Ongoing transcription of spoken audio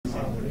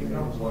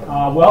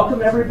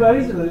Welcome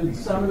everybody to the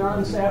seminar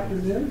this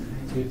afternoon.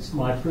 It's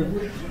my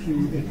privilege to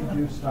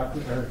introduce Dr.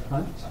 Eric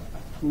Hunt,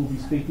 who will be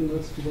speaking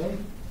with us today.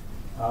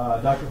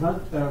 Dr.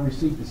 Hunt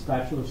received his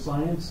Bachelor of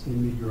Science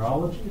in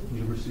Meteorology at the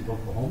University of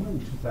Oklahoma in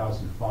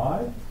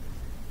 2005,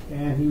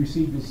 and he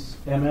received his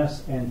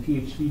MS and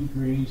PhD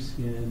degrees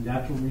in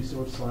Natural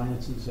Resource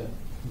Sciences at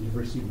the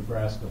University of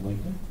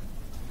Nebraska-Lincoln.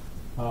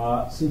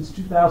 Since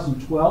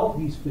 2012,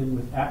 he's been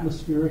with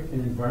Atmospheric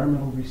and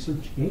Environmental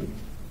Research, Inc.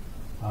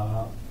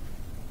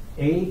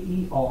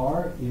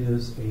 AER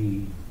is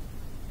an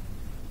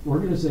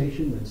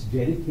organization that's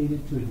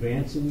dedicated to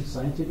advancing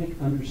scientific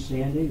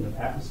understanding of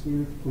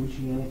atmospheric,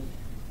 oceanic,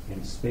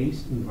 and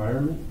space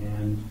environment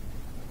and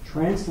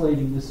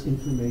translating this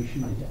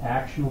information into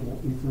actionable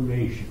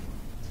information.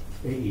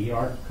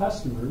 AER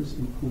customers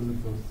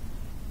include both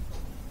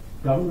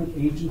government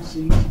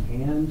agencies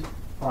and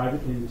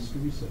private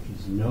industries such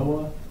as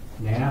NOAA,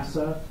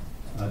 NASA,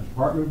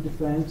 Department of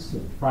Defense,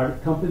 and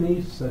private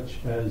companies such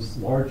as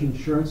large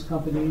insurance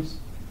companies,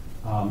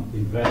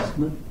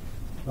 investment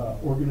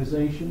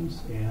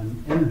organizations,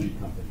 and energy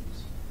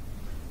companies.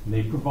 And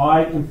they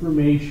provide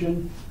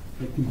information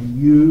that can be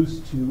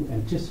used to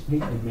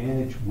anticipate and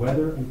manage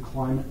weather and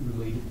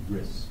climate-related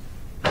risks.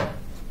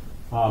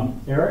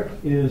 Eric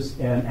is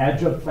an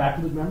adjunct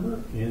faculty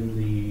member in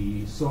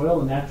the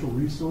Soil and Natural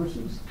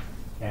Resources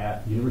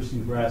at the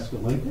University of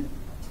Nebraska-Lincoln,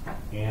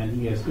 and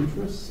he has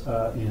interests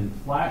in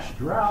flash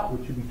drought,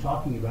 which we'll be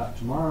talking about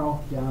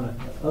tomorrow down at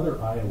the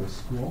other Iowa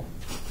school,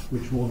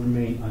 which will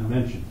remain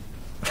unmentioned.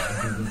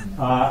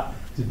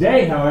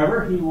 Today,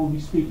 however, he will be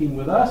speaking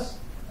with us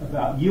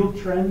about yield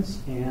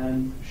trends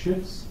and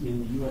shifts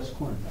in the U.S.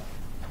 Corn Belt.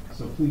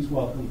 So please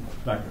welcome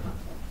Dr. Hunt.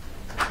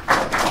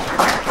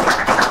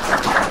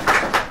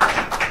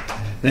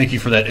 Thank you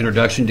for that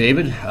introduction,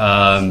 David,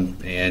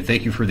 and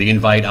thank you for the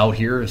invite out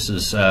here. This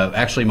is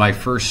actually my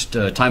first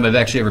time I've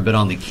actually ever been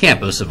on the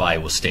campus of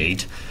Iowa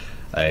State.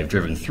 I've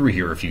driven through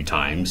here a few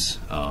times.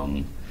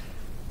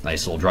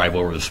 Nice little drive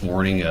over this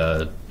morning.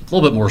 A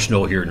little bit more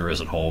snow here than there is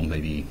at home,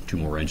 maybe 2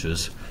 more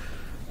inches.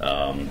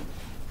 Glad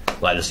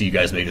to see you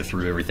guys made it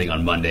through everything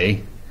on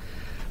Monday.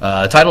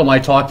 The title of my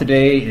talk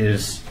today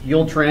is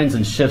Yield Trends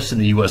and Shifts in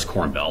the U.S.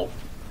 Corn Belt.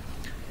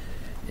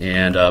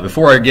 And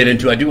before I get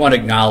into it, I do want to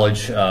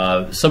acknowledge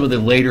some of the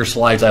later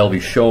slides I will be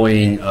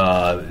showing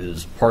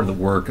is part of the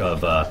work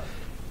of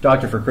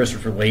Dr.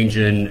 Christopher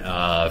Langen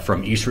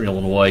from Eastern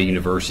Illinois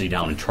University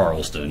down in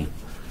Charleston.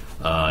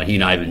 He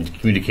and I have been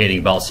communicating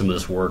about some of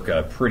this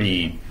work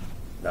pretty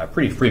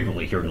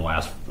frequently here in the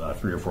last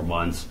 3 or 4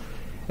 months.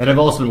 And I've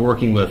also been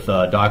working with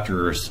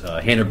Drs.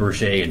 Hannah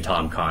Berger and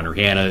Tom Connor.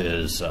 Hannah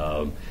is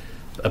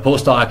a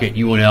postdoc at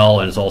UNL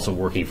and is also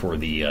working for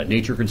the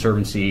Nature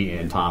Conservancy,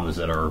 and Tom is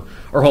at our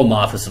home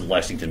office in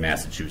Lexington,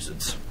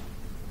 Massachusetts.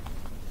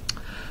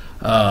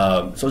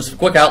 So just a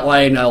quick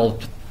outline. I'll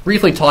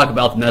briefly talk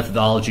about the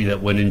methodology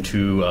that went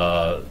into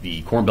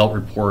the Corn Belt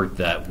report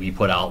that we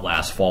put out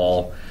last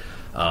fall.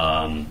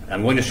 I'm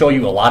going to show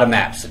you a lot of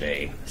maps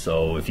today.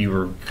 So if you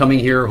were coming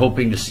here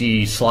hoping to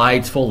see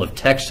slides full of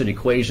text and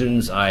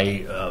equations,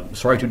 I'm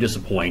sorry to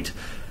disappoint,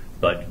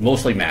 but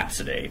mostly maps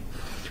today.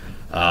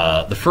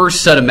 The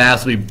first set of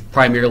maps will be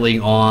primarily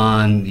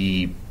on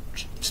the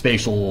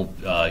spatial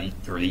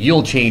or the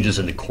yield changes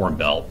in the Corn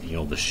Belt,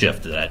 the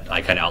shift that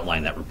I kind of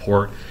outlined in that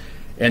report.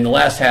 And the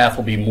last half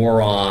will be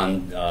more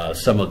on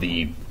some of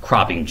the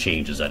cropping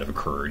changes that have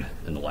occurred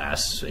in the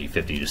last, say,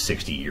 50 to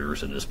 60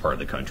 years in this part of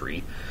the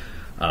country.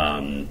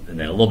 And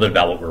then a little bit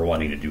about what we're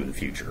wanting to do in the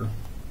future.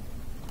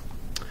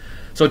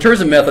 So in terms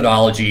of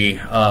methodology,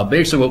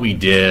 basically what we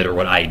did, or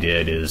what I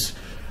did, is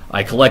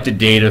I collected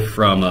data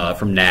from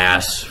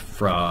NASS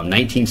from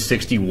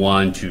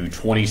 1961 to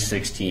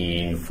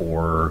 2016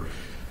 for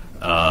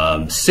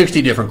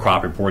 60 different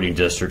crop reporting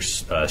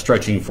districts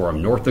stretching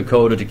from North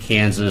Dakota to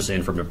Kansas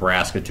and from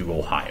Nebraska to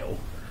Ohio.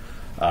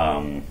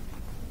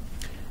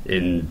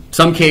 In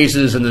some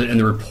cases in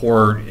the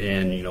report,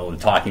 and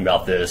talking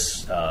about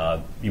this,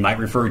 you might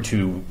refer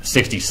to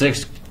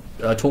 66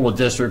 total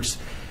districts.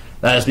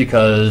 That is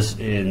because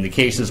in the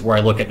cases where I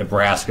look at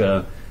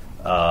Nebraska,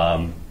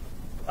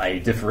 I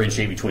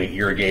differentiate between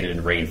irrigated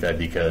and rain-fed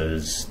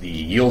because the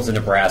yields in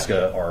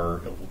Nebraska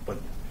are,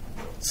 with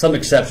some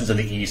exceptions in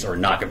the east, are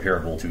not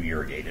comparable to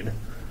irrigated.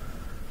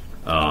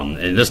 And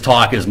this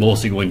talk is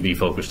mostly going to be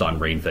focused on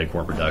rain-fed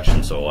corn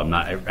production, so I'm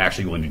not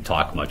actually going to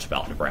talk much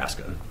about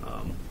Nebraska,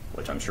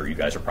 which I'm sure you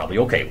guys are probably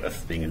okay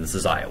with, being this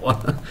is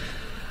Iowa.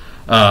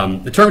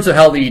 In terms of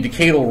how the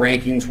decadal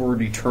rankings were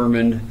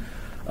determined,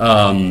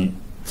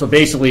 so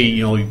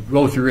basically, we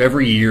go through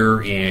every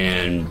year,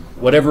 and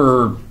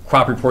whatever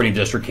crop reporting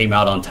district came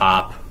out on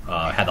top,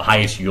 had the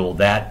highest yield,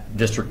 that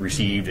district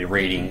received a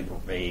rating,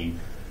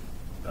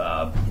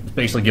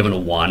 basically given a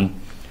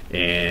 1.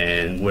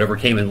 And whatever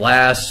came in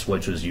last,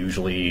 which was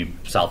usually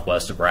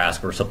southwest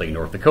Nebraska or something in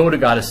North Dakota,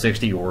 got a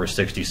 60 or a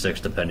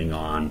 66, depending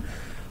on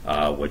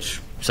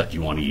which set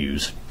you want to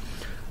use.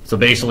 So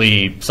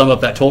basically, sum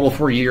up that total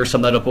for a year,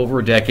 sum that up over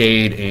a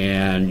decade,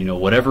 and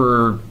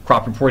whatever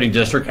crop reporting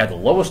district had the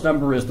lowest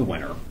number is the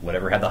winner.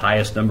 Whatever had the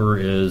highest number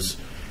is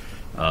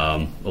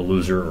a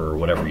loser, or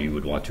whatever you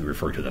would want to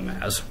refer to them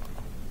as.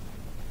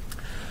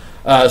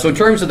 So in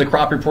terms of the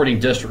crop reporting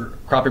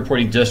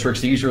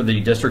districts, these are the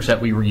districts that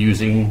we were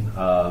using.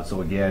 So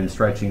again,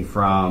 stretching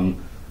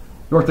from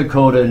North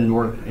Dakota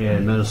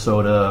and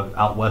Minnesota,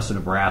 out west of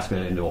Nebraska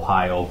into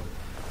Ohio.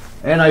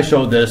 And I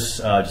showed this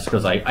just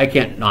because I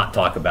can't not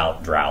talk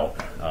about drought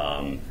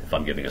if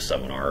I'm giving a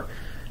seminar.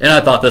 And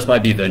I thought this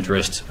might be of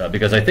interest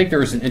because I think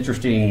there's an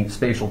interesting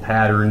spatial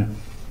pattern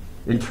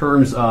in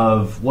terms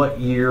of what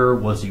year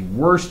was the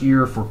worst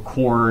year for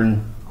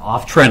corn,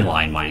 off trend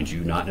line, mind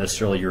you, not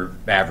necessarily your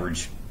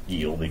average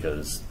yield,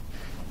 because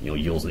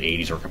yields in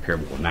the 80s are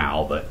comparable to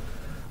now. But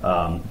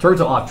in terms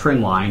of off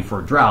trend line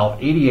for drought,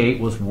 88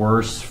 was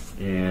worse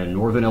in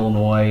northern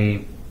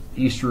Illinois,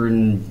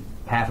 eastern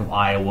half of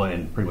Iowa,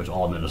 and pretty much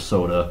all of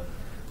Minnesota.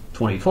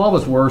 2012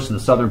 was worse in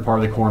the southern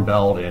part of the Corn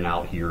Belt and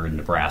out here in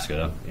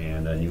Nebraska.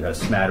 And then you have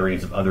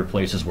smatterings of other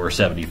places where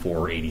 74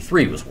 or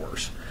 83 was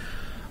worse.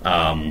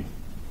 I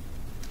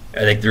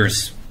think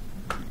there's,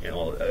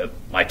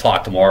 my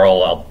talk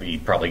tomorrow, I'll be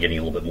probably getting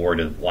a little bit more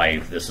into why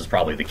this is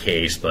probably the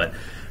case, but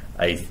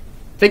I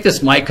think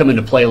this might come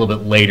into play a little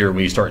bit later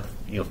when you start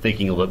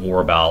thinking a little bit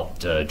more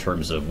about in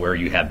terms of where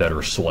you have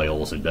better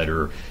soils and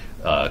better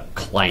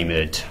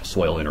climate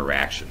soil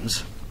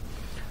interactions.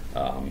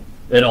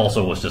 It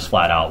also was just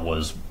flat out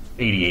was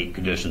 88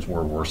 conditions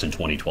were worse in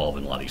 2012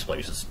 in a lot of these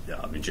places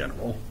in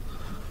general.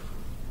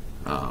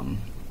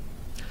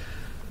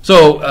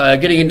 So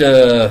getting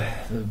into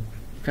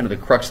kind of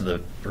the crux of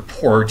the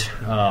report.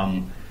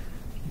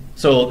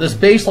 So this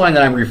baseline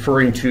that I'm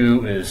referring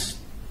to is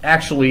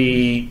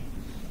actually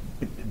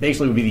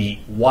basically would be the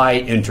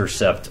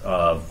y-intercept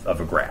of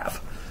a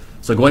graph.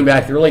 So going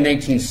back to the early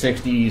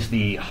 1960s,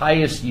 the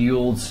highest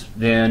yields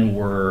then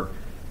were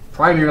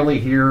primarily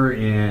here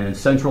in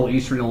central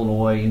eastern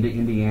Illinois into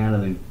Indiana,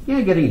 and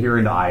then getting here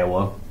into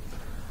Iowa.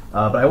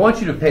 But I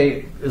want you to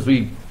pay, as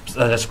we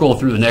scroll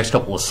through the next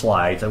couple of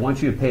slides, I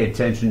want you to pay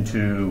attention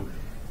to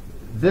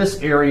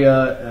this area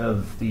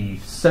of the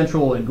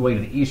central and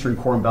going to the eastern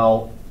Corn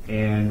Belt,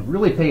 and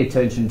really pay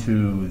attention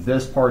to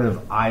this part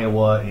of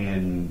Iowa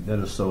and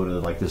Minnesota,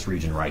 like this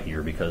region right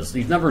here, because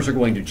these numbers are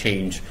going to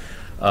change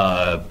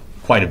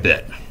quite a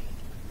bit.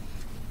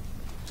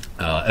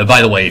 And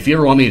by the way, if you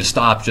ever want me to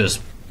stop,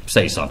 just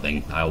say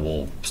something. I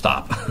will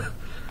stop.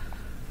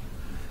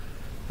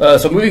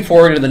 So moving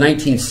forward to the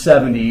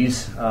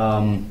 1970s,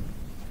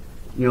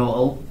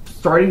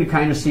 starting to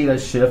kind of see that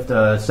shift.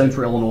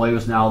 Central Illinois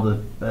was now the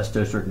best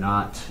district,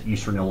 not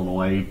Eastern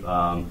Illinois.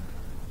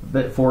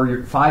 But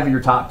for 5 of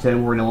your top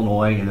 10 were in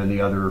Illinois, and then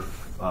the others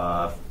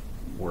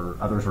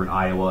were in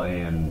Iowa,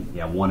 and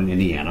 1 in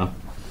Indiana.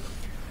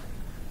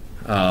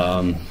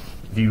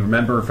 If you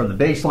remember from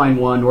the baseline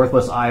one,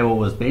 Northwest Iowa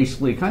was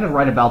basically kind of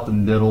right about the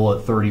middle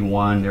at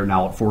 31. They're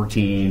now at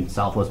 14.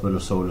 Southwest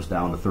Minnesota's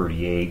down to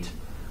 38.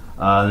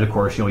 And of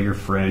course, your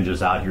fringe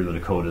is out here, the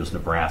Dakotas,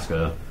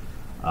 Nebraska,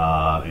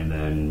 and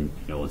then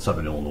in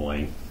southern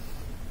Illinois.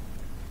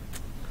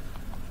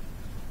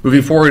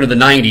 Moving forward to the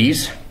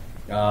 90s,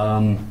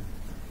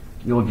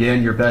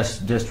 again, your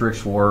best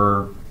districts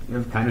were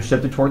kind of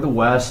shifted toward the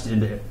west,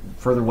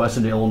 further west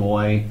into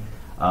Illinois.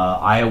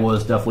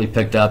 Iowa's definitely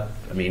picked up.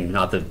 I mean,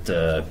 not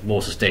that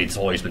most of the states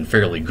always been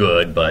fairly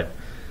good, but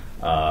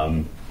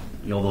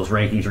those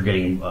rankings are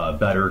getting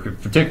better.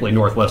 Particularly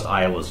Northwest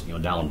Iowa's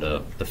down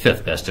to the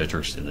 5th best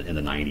districts in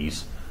the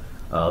 90s.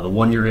 The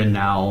one you're in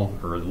now,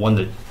 or the one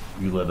that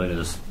you live in,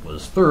 was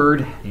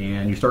 3rd,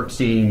 and you start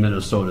seeing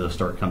Minnesota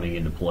start coming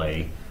into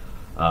play.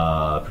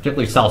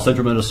 Particularly South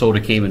Central Minnesota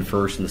came in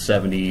first in the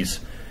 70s.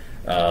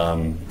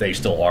 They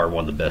still are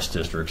one of the best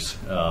districts.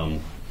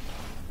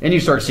 And you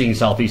start seeing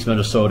Southeast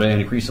Minnesota and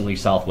increasingly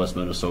Southwest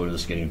Minnesota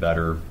is getting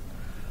better.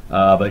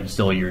 But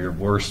still your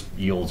worst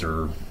yields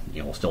are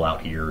still out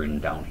here and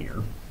down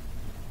here.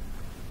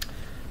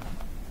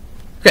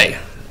 Okay,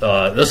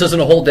 this isn't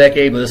a whole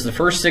decade, but this is the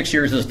first 6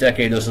 years of this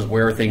decade. This is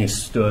where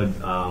things stood.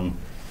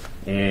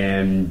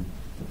 And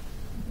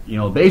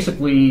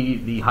basically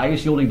the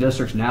highest yielding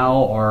districts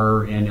now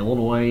are in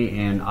Illinois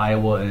and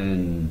Iowa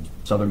and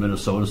southern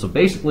Minnesota. So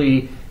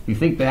basically, if you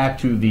think back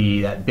to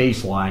that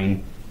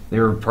baseline, they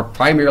were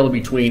primarily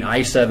between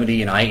I-70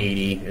 and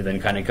I-80, and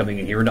then kind of coming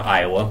in here into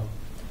Iowa.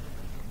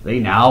 They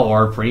now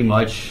are pretty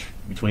much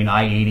between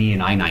I-80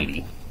 and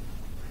I-90.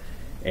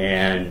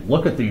 And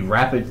look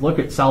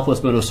at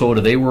Southwest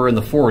Minnesota. They were in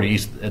the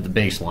 40s at the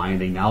baseline.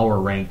 They now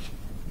are ranked,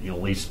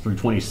 at least through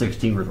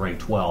 2016, we're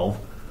ranked 12.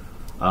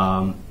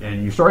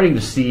 And you're starting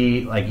to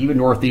see, like even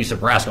Northeast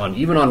Nebraska,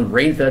 even on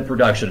rain-fed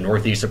production in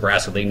Northeast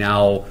Nebraska, they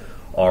now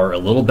are a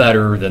little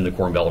better than the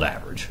Corn Belt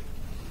average.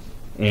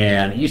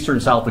 And eastern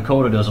South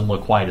Dakota doesn't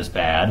look quite as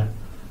bad.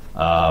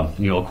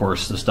 Of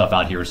course, the stuff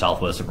out here in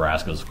Southwest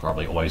Nebraska is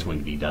probably always going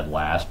to be dead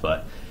last.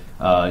 But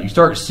you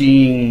start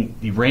seeing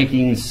the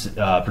rankings,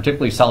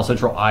 particularly South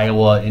Central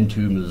Iowa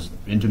into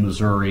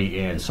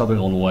Missouri and Southern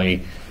Illinois,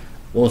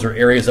 Those are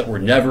areas that were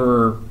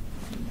never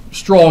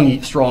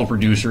strong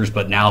producers,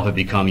 but now have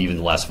become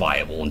even less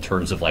viable in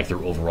terms of like their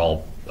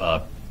overall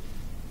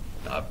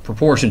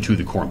proportion to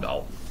the Corn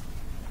Belt.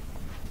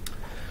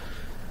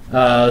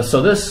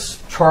 So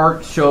this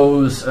chart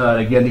shows,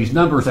 again, these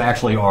numbers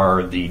actually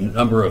are the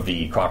number of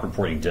the crop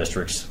reporting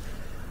districts.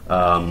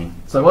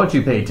 So what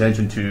you pay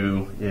attention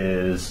to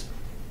is,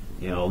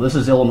 this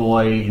is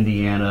Illinois,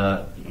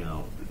 Indiana,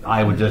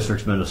 Iowa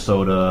districts,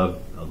 Minnesota,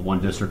 the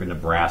one district in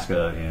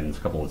Nebraska, and a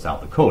couple in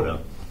South Dakota.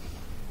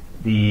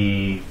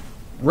 The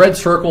red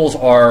circles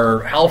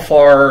are how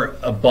far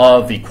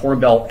above the Corn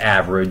Belt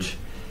average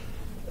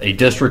a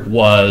district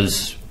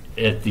was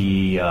at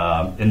the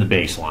in the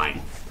baseline.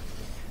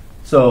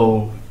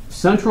 So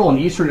central and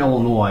eastern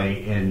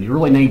Illinois in the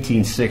early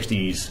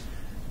 1960s,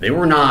 they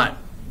were not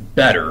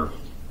better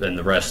than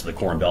the rest of the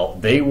Corn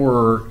Belt. They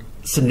were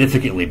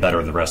significantly better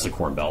than the rest of the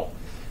Corn Belt.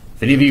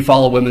 If any of you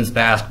follow women's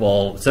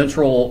basketball,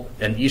 central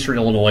and eastern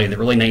Illinois in the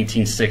early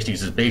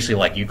 1960s is basically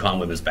like UConn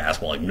women's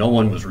basketball. Like no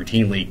one was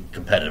routinely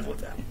competitive with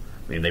them.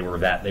 I mean, they were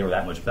that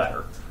much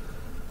better.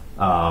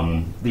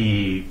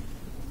 The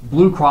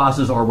Blue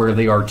Crosses are where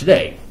they are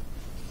today.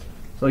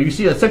 So you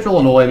see that central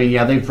Illinois, I mean,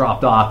 yeah, they've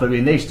dropped off, but I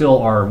mean, they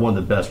still are one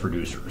of the best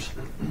producers.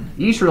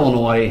 Eastern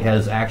Illinois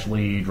has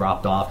actually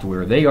dropped off to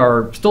where they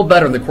are still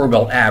better than the Corn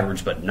Belt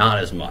average, but not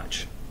as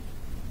much.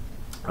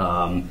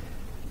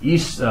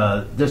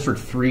 District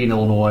 3 in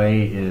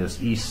Illinois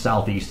is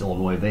east-southeast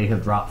Illinois. They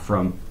have dropped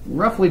from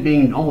roughly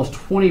being almost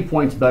 20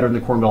 points better than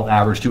the Corn Belt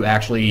average to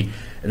actually,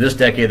 in this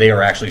decade, they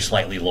are actually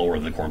slightly lower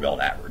than the Corn Belt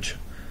average.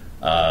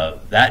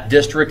 That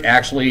district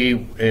actually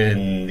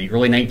in the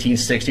early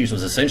 1960s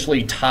was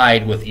essentially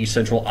tied with East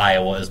Central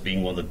Iowa as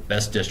being one of the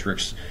best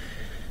districts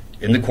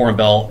in the Corn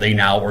Belt. They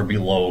now are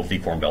below the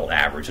Corn Belt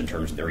average in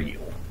terms of their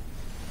yield.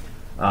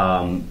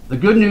 The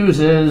good news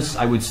is,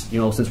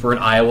 since we're in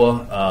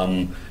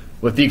Iowa,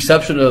 with the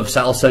exception of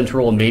South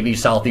Central and maybe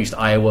Southeast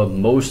Iowa,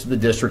 most of the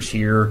districts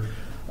here,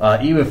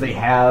 even if they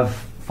have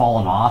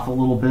fallen off a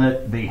little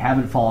bit, they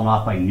haven't fallen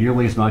off by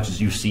nearly as much as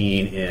you've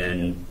seen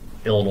in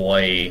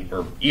Illinois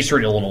or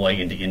eastern Illinois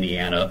into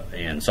Indiana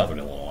and southern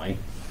Illinois.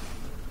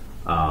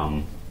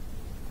 And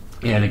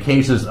in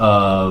cases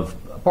of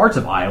parts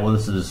of Iowa,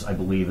 I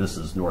believe this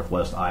is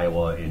northwest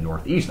Iowa and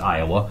northeast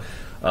Iowa,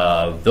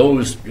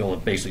 those,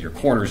 basically your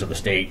corners of the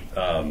state,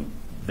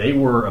 they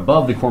were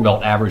above the Corn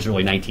Belt average in the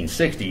early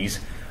 1960s.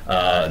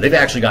 They've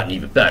actually gotten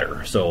even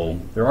better. So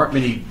there aren't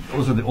many,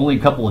 those are the only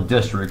couple of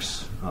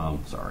districts,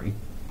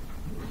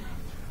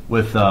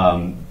 with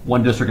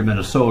one district in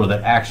Minnesota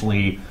that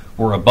actually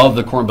were above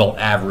the Corn Belt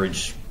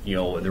average, in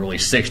the early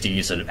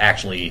 60s, and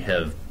actually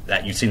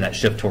you've seen that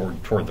shift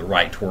toward the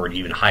right, toward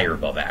even higher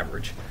above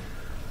average.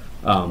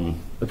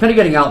 But kind of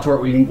getting out to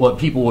what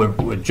people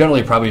would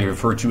generally probably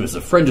refer to as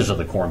the fringes of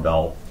the Corn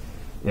Belt,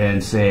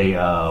 and say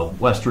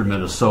western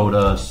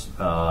Minnesota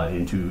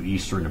into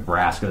eastern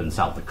Nebraska and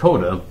South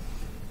Dakota,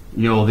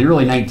 the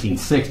early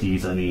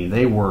 1960s, I mean,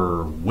 they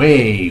were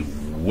way,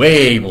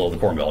 way below the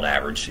Corn Belt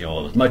average,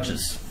 as much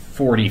as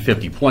 40,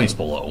 50 points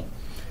below.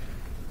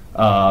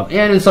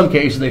 And in some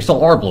cases, they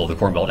still are below the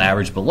Corn Belt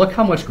average, but look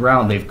how much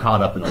ground they've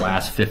caught up in the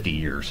last 50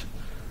 years.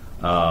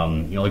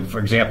 For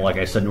example, like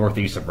I said,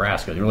 northeast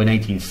Nebraska, in the early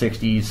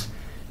 1960s,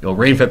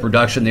 rain-fed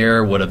production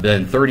there would have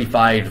been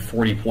 35 to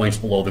 40 points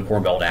below the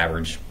Corn Belt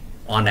average,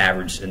 on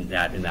average in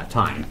that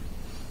time.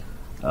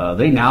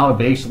 They now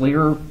basically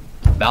are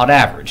about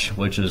average,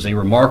 which is a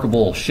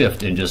remarkable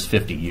shift in just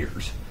 50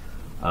 years.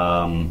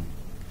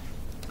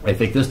 I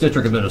think this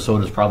district of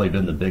Minnesota has probably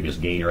been the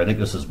biggest gainer. I think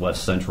this is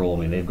West Central. I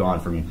mean, they've gone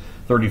from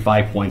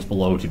 35 points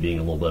below to being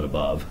a little bit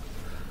above.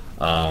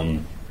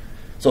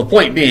 So the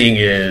point being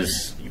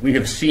is we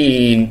have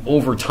seen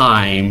over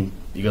time,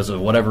 because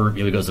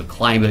of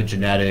climate,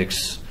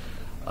 genetics,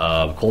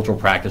 cultural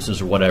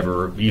practices or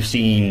whatever, we've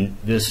seen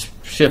this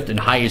shift in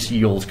highest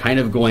yields kind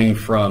of going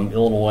from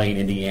Illinois and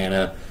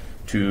Indiana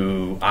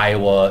to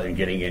Iowa and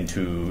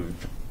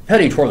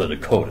heading toward the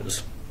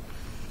Dakotas.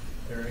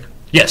 Eric?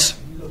 Yes.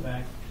 Can you go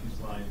back 2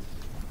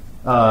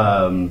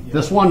 slides?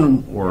 This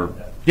one, or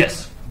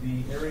yes.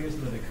 The areas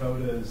in the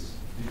Dakotas,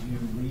 did you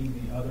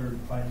leave the other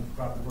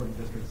crop reporting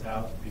districts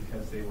out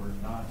because they were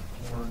not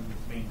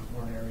main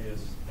corn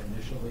areas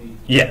initially?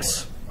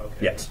 Yes. Okay.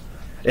 Yes.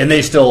 And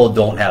they still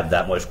don't have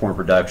that much corn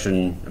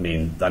production. I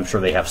mean, I'm sure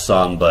they have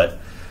some, but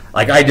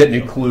like I didn't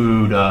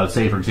include,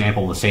 say, for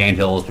example, the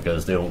Sandhills,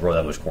 because they don't grow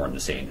that much corn in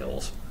the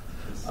Sandhills.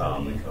 The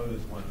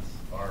Dakotas ones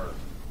are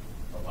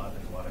there's a lot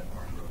of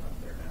corn growing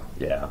up there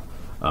now.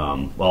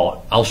 Yeah.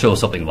 Well, I'll show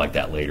something like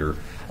that later.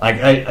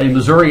 In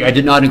Missouri, I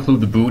did not include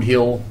the Boot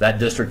Hill, that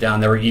district down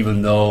there,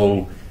 even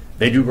though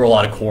they do grow a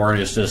lot of corn.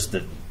 It's just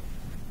that,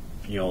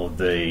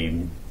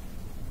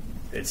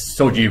 it's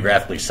so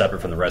geographically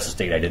separate from the rest of the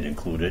state, I didn't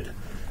include it,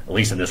 at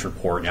least in this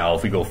report. Now,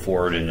 if we go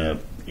forward in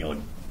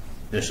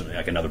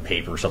like another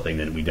paper or something,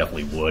 then we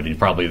definitely would, and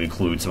probably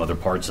include some other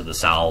parts of the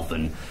South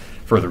and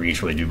further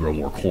east where they do grow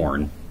more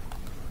corn.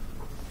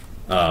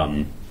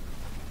 So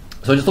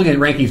just looking at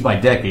rankings by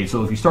decade,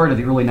 so if you start at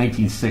the early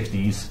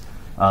 1960s,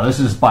 This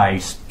is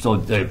so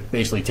they're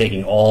basically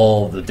taking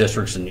all the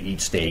districts in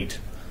each state,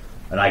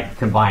 and I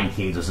combined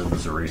Kansas and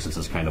Missouri since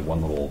it's kind of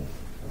one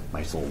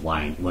nice little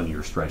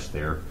linear stretch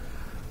there.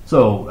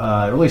 So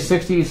early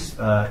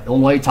 60s,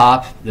 Illinois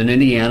top, then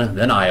Indiana,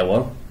 then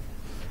Iowa.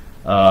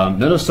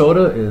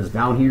 Minnesota is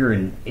down here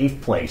in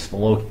 8th place,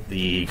 below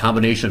the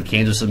combination of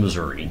Kansas and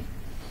Missouri.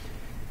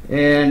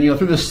 And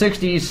through the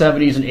 60s,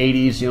 70s, and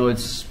 80s,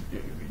 it's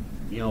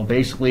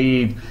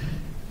basically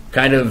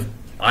kind of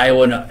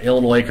Iowa and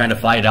Illinois kind of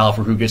fight out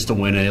for who gets to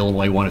win, and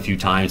Illinois won a few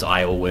times.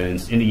 Iowa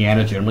wins.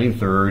 Indiana generally in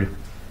 3rd.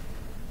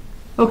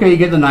 Okay, you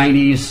get the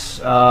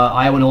 90s.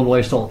 Iowa and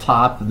Illinois still at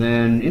top.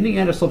 Then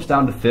Indiana slips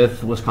down to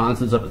 5th.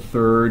 Wisconsin's up at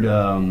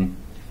 3rd.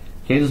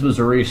 Kansas,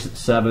 Missouri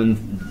 7th.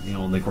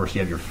 And of course you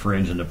have your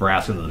fringe in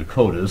Nebraska and the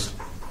Dakotas.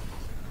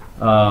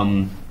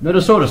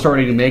 Minnesota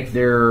starting to make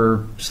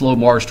their slow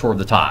march toward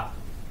the top.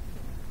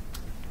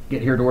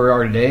 Get here to where we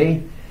are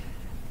today.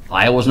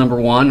 Iowa's number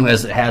 1,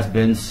 as it has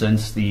been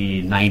since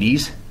the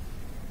 90s.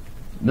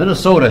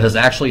 Minnesota has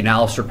actually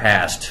now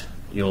surpassed,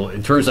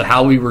 in terms of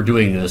how we were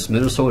doing this,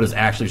 Minnesota has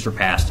actually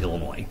surpassed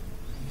Illinois.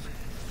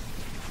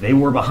 They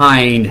were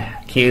behind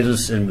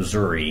Kansas and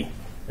Missouri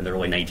in the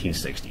early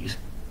 1960s.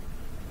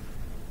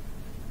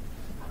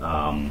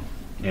 And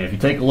if you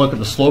take a look at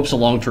the slopes of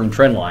long-term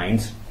trend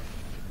lines,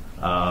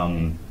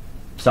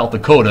 South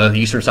Dakota,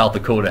 eastern South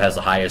Dakota has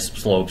the highest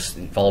slopes,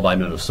 followed by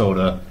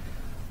Minnesota.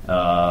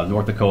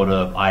 North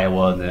Dakota,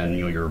 Iowa, and then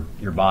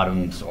your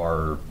bottoms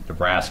are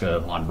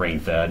Nebraska on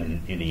rain-fed,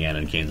 and Indiana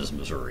and Kansas and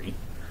Missouri.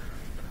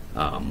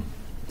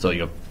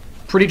 So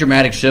pretty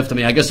dramatic shift. I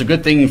mean, I guess a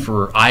good thing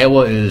for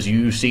Iowa is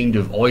you seem to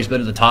have always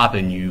been at the top,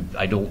 and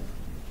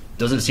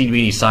doesn't seem to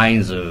be any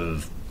signs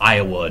of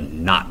Iowa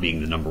not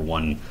being the number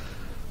 1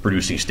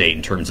 producing state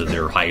in terms of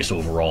their highest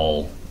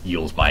overall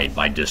yields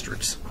by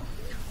districts.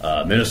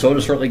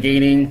 Minnesota certainly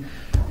gaining.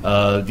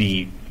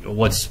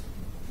 What's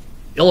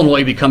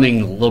Illinois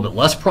becoming a little bit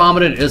less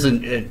prominent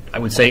I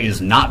would say is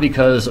not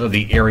because of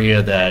the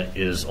area that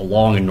is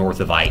along and north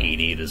of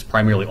I-80. It is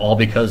primarily all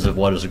because of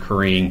what is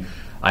occurring,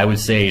 I would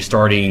say,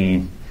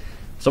 starting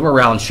somewhere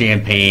around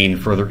Champaign,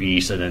 further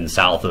east, and then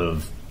south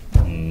of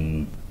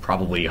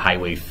probably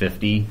Highway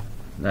 50,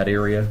 that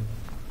area.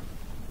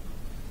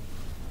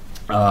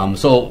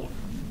 So,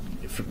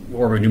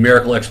 more of a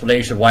numerical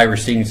explanation of why we're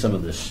seeing some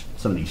of these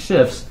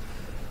shifts.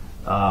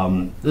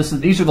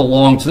 These are the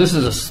long. So this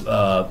is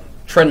a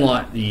trend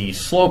line, the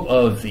slope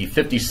of the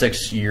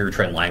 56-year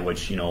trend line,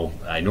 which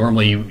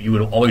normally you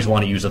would always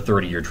want to use a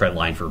 30-year trend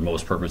line for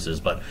most purposes,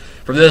 but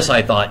for this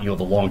I thought the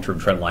long-term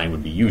trend line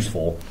would be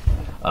useful.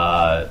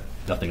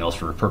 Nothing else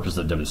for purpose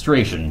of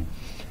demonstration.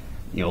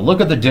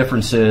 Look at the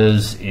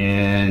differences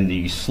in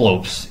the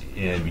slopes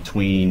in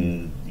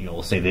between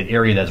say the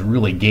area that's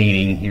really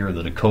gaining here in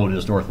the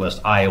Dakotas,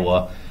 northwest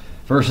Iowa,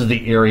 versus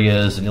the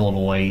areas in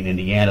Illinois and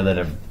Indiana that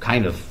have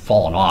kind of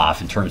fallen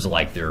off in terms of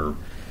like their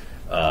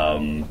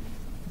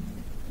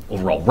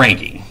overall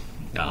ranking.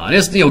 And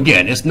it's,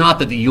 again, it's not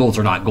that the yields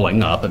are not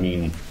going up. I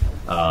mean,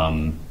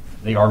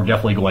 they are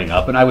definitely going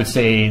up. And I would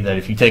say that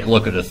if you take a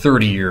look at a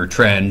 30-year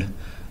trend,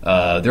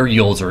 their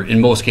yields are,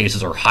 in most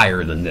cases, are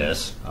higher than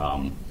this.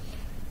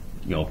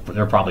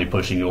 They're probably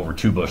pushing over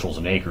 2 bushels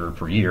an acre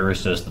per year.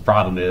 It's just the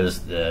problem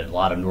is that a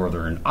lot of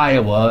northern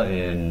Iowa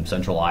and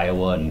central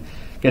Iowa and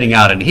getting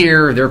out in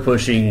here, they're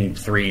pushing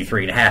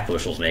 3.5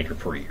 bushels an acre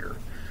per year.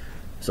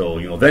 So,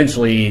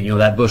 eventually,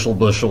 that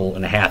bushel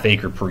and a half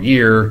acre per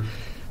year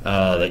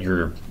that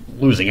you're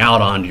losing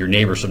out on to your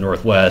neighbors from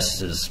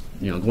Northwest is,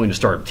 going to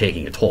start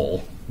taking a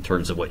toll in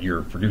terms of what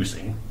you're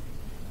producing.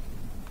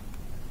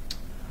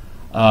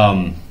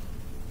 So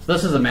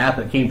this is a map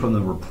that came from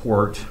the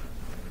report.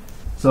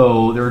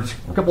 So there's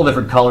a couple of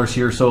different colors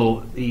here.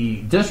 So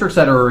the districts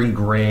that are in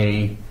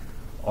gray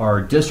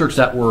are districts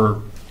that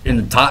were in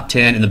the top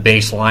 10 in the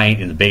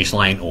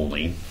baseline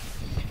only.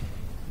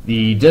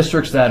 The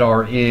districts that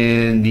are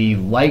in the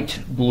light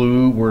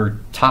blue were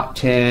top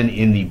 10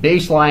 in the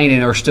baseline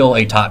and are still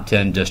a top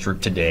 10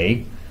 district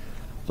today.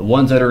 The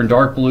ones that are in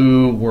dark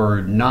blue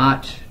were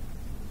not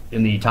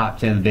in the top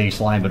 10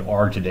 baseline but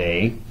are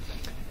today.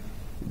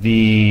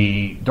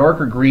 The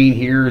darker green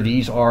here,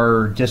 these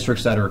are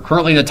districts that are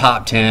currently in the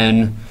top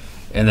 10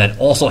 and that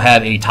also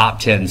have a top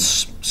 10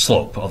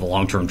 slope of the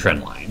long-term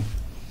trend line.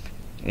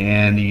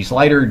 And these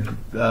lighter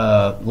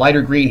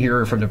green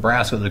here from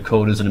Nebraska, the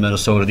Dakotas, and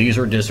Minnesota, these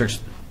are districts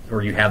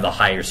where you have the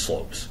higher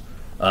slopes,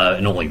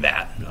 and only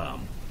that.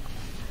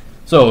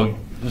 So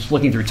just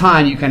looking through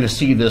time, you kind of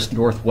see this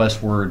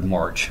northwestward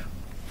march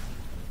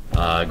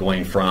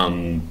going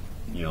from,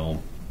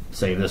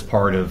 say this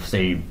part of,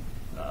 say,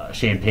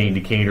 Champaign,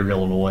 Decatur,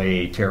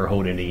 Illinois, Terre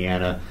Haute,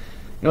 Indiana,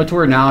 to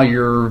where now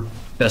your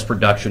best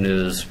production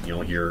is,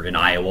 here in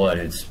Iowa,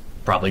 and it's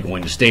probably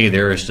going to stay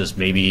there. It's just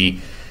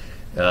maybe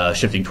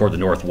shifting toward the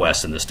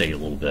northwest in the state a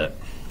little bit.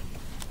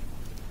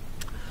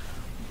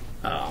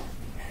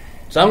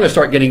 So I'm going to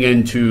start getting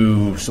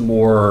into some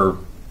more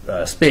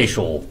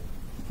spatial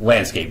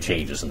landscape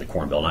changes in the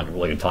Corn Belt. I'm not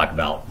really going to talk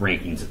about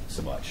rankings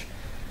so much,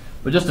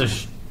 but just to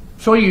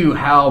show you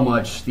how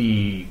much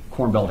the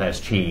Corn Belt has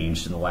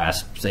changed in the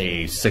last,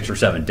 say, 6 or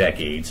 7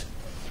 decades.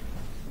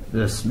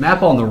 This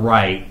map on the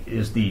right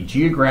is the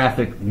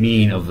geographic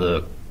mean of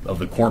the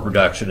corn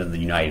production in the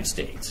United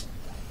States.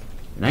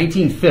 In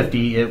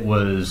 1950, it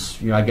was,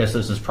 I guess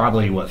this is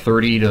probably,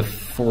 30 to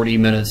 40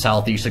 minutes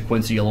southeast of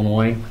Quincy,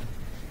 Illinois.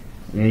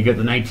 And you get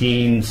the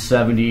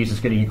 1970s, it's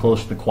getting you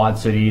close to the Quad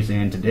Cities,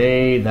 and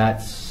today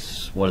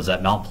that's, what is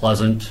that, Mount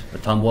Pleasant,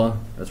 Ottumwa?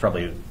 That's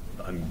probably,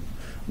 I'm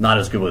not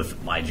as good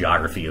with my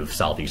geography of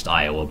southeast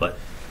Iowa, but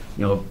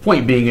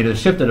point being, it has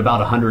shifted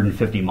about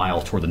 150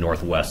 miles toward the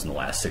northwest in the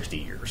last 60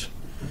 years.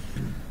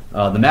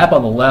 The map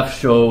on the left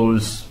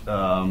shows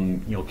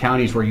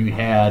counties where you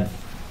had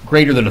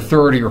greater than a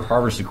third of your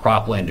harvested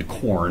cropland to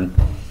corn.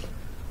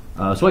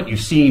 So what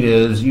you've seen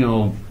is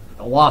a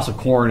loss of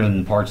corn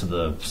in parts of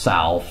the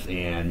south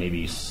and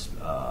maybe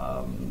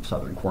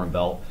southern Corn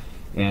Belt,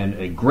 and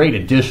a great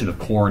addition of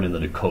corn in the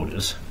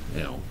Dakotas.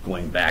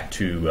 Going back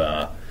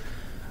to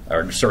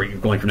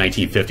going from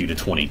 1950 to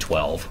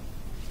 2012.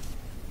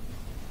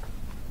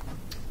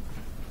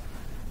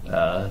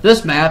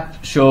 This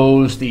map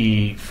shows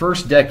the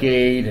first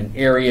decade an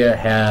area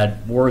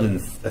had more than a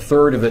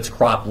third of its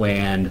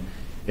cropland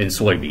in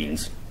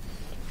soybeans.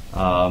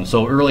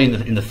 So early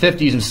in the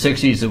 50s and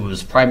 60s, it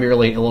was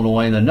primarily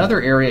Illinois, and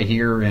another area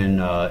here in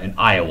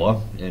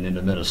Iowa and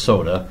into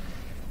Minnesota,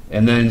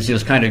 and then it's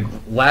just kind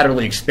of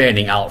laterally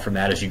expanding out from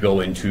that as you go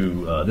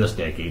into this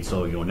decade.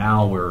 So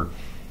now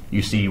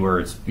you see where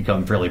it's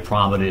become fairly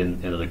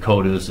prominent in the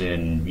Dakotas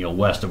and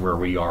west of where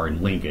we are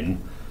in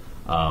Lincoln.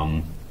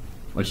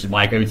 Which,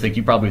 Mike, I would think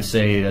you probably would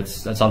say that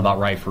sounds about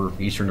right for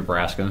eastern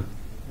Nebraska.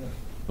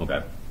 Yeah.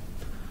 Okay.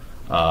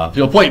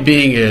 The point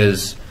being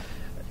is,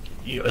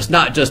 it's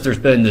not just there's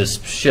been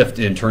this shift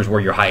in terms of where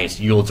your highest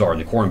yields are in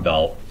the Corn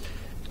Belt.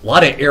 A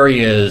lot of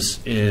areas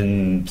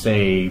in,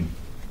 say,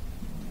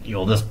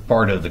 this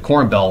part of the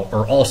Corn Belt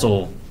are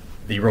also,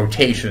 the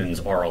rotations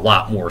are a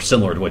lot more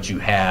similar to what you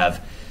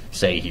have,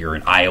 say, here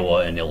in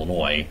Iowa and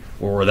Illinois,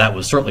 where that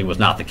certainly was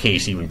not the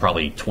case even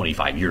probably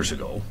 25 years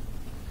ago.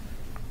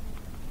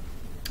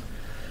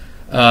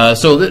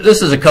 So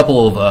this is a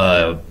couple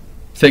of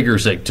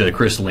figures that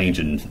Chris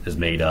Langen has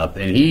made up,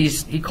 and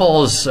he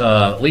calls,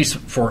 at least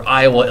for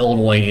Iowa,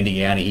 Illinois,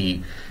 Indiana,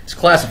 he's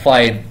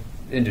classified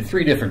into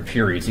 3 different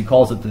periods. He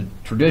calls it the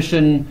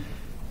tradition,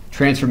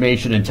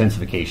 transformation,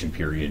 intensification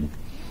period.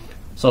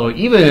 So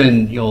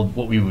even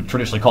what we would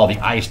traditionally call the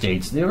I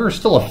states, there was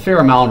still a fair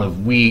amount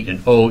of wheat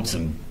and oats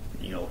and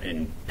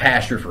and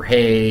pasture for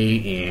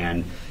hay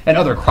and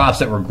other crops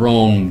that were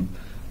grown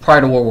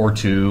prior to World War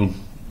II,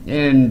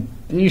 and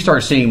you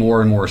start seeing more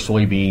and more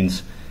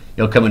soybeans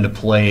come into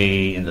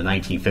play in the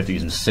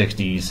 1950s and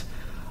 60s.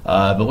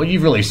 But what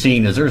you've really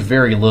seen is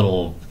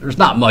there's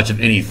not much of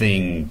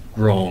anything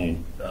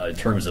grown in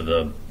terms of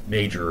the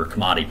major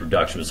commodity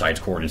production besides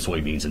corn and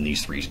soybeans in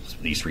these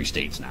three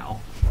states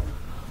now.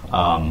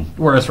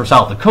 Whereas for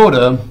South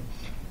Dakota,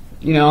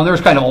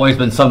 there's kind of always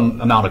been some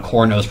amount of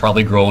corn that was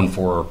probably grown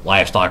for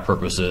livestock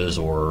purposes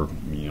or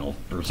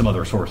or some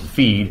other source of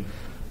feed.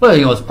 But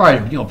it's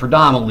probably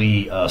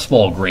predominantly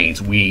small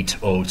grains: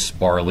 wheat, oats,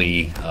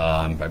 barley,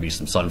 maybe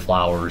some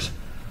sunflowers.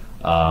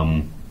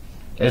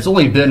 It's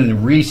only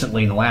been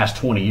recently in the last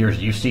 20 years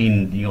that you've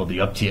seen the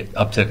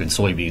uptick in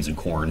soybeans and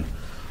corn.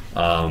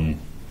 And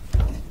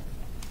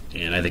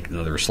I think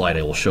another slide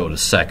I will show in a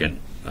second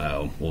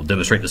will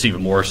demonstrate this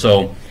even more.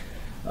 So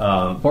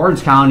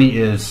Barnes County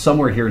is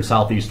somewhere here in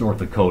southeast North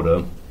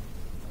Dakota,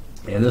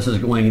 and this is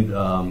going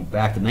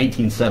back to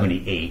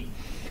 1978.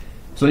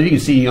 So as you can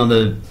see,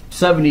 the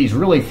 70s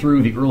really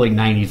through the early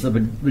 90s, the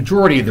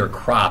majority of their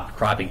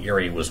cropping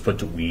area was put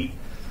to wheat.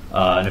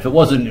 And if it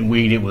wasn't in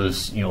wheat, it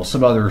was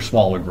some other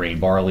smaller grain: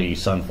 barley,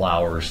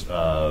 sunflowers,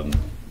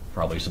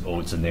 probably some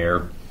oats in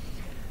there.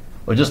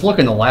 But just look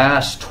in the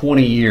last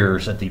 20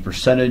 years at the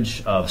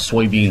percentage of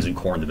soybeans and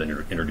corn that have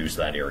been introduced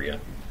to that area.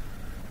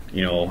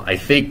 I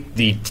think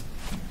the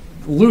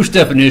loose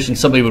definition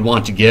somebody would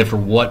want to give for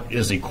what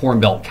is a Corn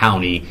Belt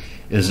county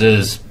is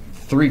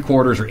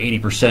 3/4 or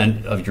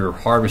 80% of your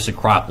harvested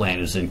cropland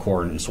is in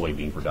corn and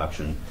soybean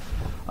production.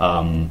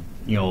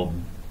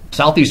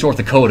 Southeast North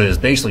Dakota is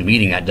basically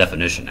meeting that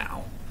definition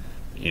now.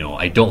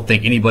 I don't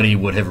think anybody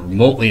would have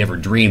remotely ever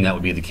dreamed that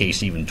would be the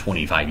case even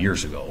 25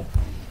 years ago.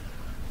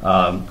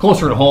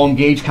 Closer to home,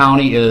 Gage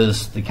County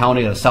is the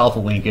county south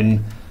of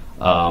Lincoln.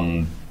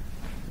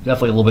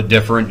 Definitely a little bit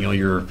different.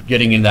 You're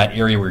getting in that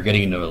area where you're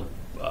getting into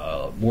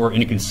more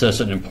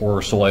inconsistent and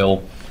poorer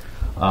soil.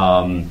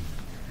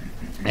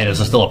 And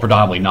it's still a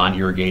predominantly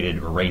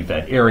non-irrigated or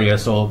rain-fed area.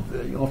 So,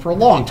 for a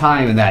long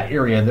time in that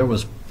area, it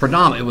was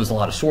a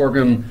lot of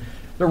sorghum.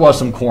 There was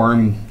some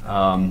corn.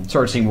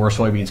 Started seeing more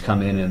soybeans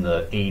come in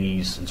the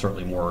 80s, and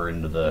certainly more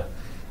into the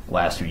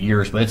last few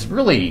years. But it's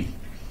really,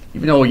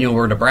 even though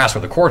we're Nebraska,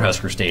 the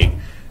Cornhusker state,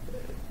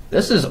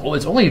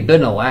 it's only been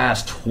the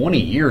last 20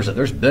 years that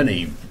there's been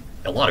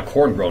a lot of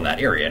corn grown in that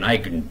area. And I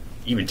can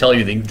even tell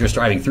you that just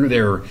driving through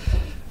there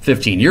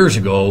 15 years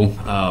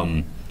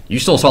ago, you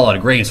still saw a lot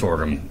of grain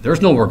sorghum.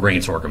 There's no more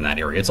grain sorghum in that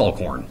area. It's all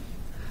corn.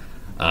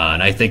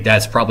 And I think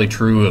that's probably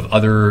true of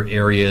other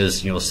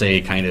areas,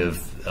 say kind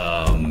of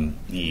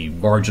the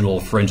marginal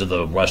fringe of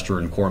the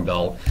western Corn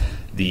Belt.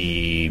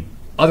 The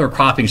other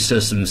cropping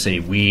systems, say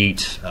wheat,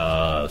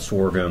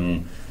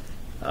 sorghum,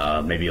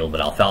 maybe a little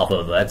bit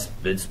alfalfa,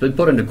 it's been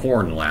put into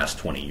corn in the last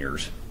 20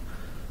 years.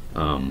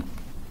 And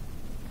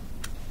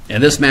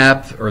this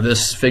map, or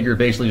this figure,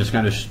 basically just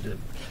kind of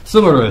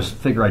similar to this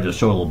figure I just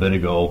showed a little bit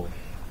ago.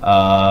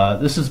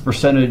 This is the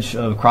percentage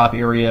of crop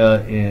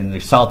area in the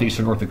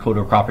southeastern North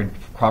Dakota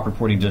crop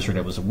reporting district.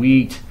 That was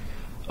wheat,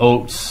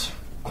 oats,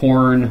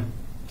 corn,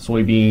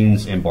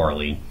 soybeans, and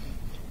barley.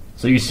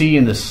 So you see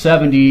in the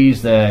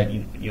 70s that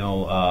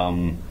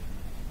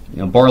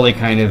barley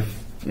kind of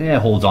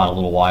holds on a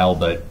little while,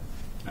 but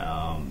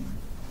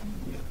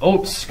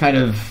oats kind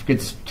of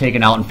gets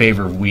taken out in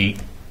favor of wheat.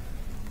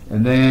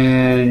 And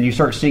then you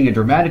start seeing a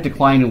dramatic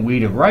decline in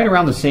wheat, and right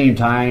around the same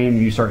time,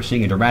 you start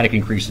seeing a dramatic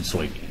increase in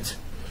soybeans.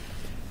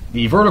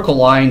 The vertical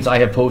lines I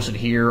have posted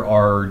here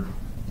are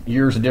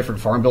years of different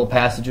Farm Bill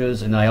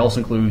passages, and I also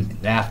include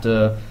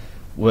NAFTA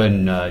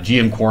when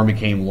GM corn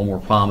became a little more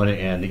prominent,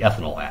 and the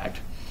Ethanol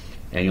Act.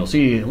 And you'll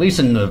see, at least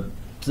in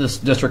this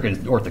district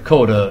in North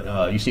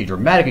Dakota, you see a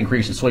dramatic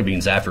increase in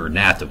soybeans after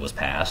NAFTA was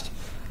passed.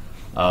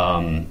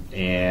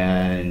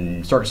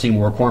 And start to see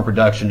more corn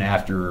production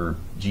after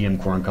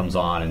GM corn comes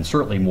on, and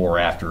certainly more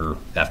after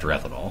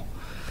ethanol.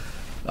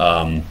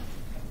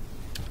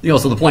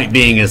 So the point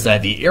being is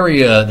that the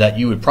area that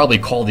you would probably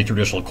call the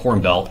traditional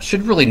Corn Belt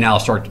should really now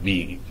start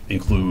to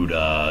include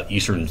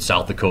eastern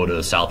South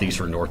Dakota,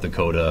 southeastern North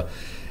Dakota,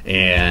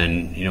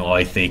 and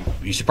I think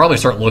you should probably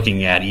start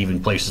looking at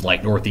even places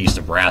like northeast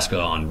Nebraska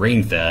on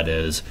rain-fed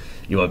as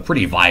a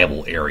pretty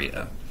viable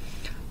area.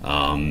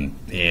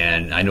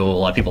 And I know a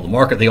lot of people in the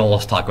market, they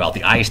always talk about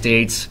the I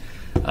states.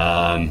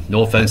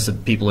 No offense to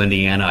people in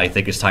Indiana, I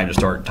think it's time to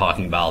start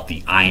talking about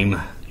the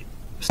IM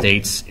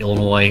states,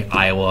 Illinois,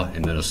 Iowa,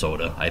 and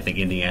Minnesota. I think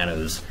Indiana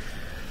is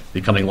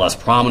becoming less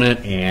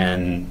prominent,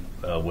 and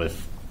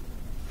with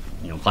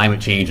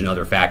climate change and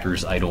other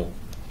factors, I don't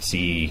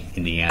see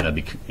Indiana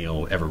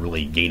ever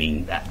really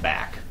gaining that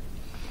back.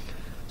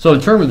 So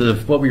in terms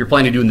of what we are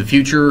planning to do in the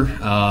future,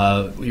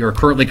 we are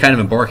currently kind of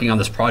embarking on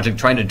this project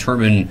trying to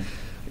determine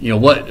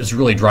what is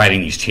really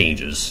driving these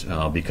changes,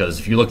 because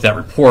if you look at that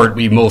report,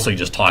 we mostly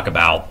just talk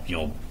about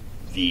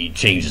the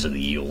changes in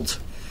the yields.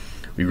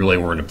 We really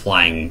weren't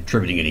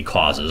attributing any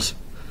causes.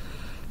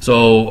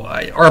 So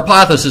our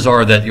hypotheses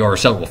are that there are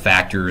several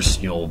factors.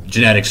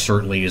 Genetics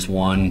certainly is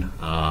one.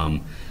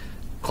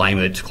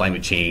 Climate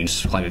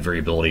change, climate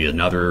variability is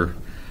another.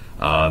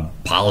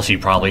 Policy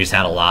probably has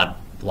had a lot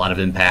of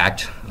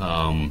impact.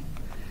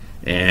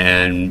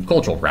 And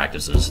cultural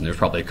practices, and there's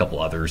probably a couple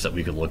others that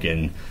we could look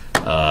in.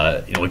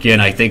 Again,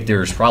 I think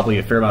there's probably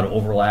a fair amount of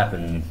overlap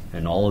in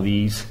all of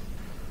these.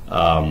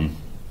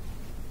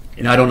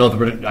 And I don't know if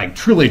we're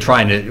truly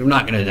trying to, we're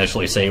not going to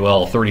necessarily say,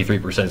 well,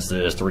 33% is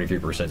this,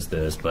 33% is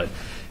this, but,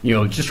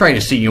 just trying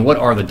to see, what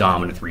are the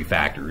dominant three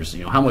factors?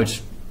 How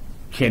much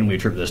can we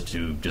attribute this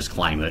to just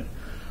climate?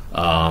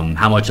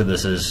 How much of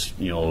this is,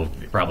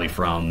 probably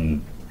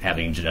from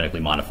having genetically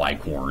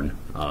modified corn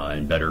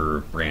and better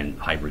brand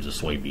hybrids of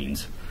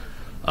soybeans?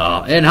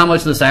 And how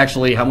much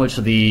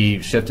of the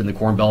shift in the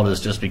Corn Belt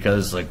is just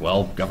because,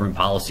 government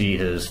policy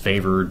has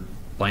favored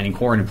planting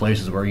corn in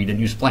places where you didn't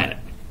used to plant it?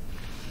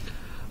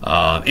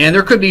 And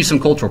there could be some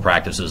cultural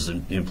practices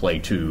in play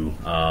too,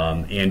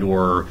 and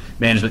or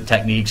management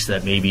techniques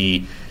that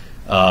maybe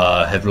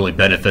have really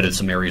benefited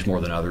some areas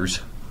more than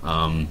others.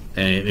 And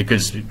it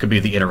could be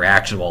the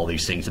interaction of all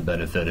these things that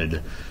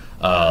benefited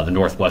the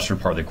northwestern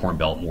part of the Corn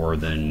Belt more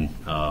than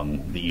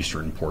the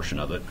eastern portion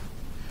of it.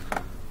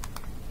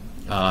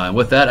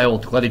 With that, I will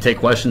gladly take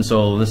questions.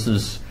 So this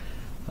is,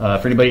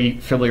 for anybody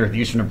familiar with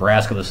eastern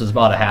Nebraska, this is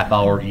about a half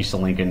hour east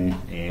of Lincoln,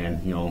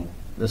 and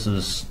this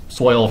is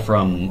soil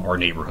from our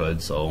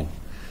neighborhood. So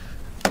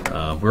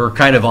we're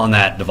kind of on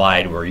that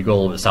divide where you go a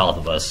little bit south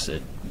of us,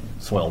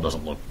 soil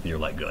doesn't look near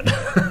that good.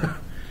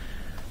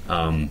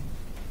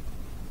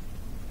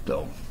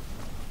 So,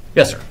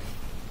 yes, sir.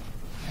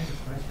 I have a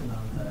question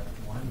on that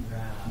one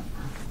graph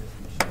that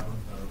you showed,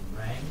 the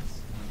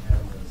ranks, and you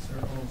have the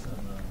circles and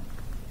the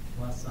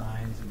plus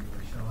signs, and you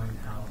were showing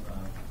how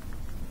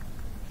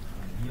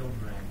the yield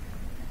rank.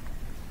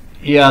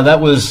 Yeah,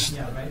 that was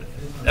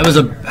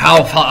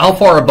how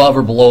far above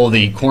or below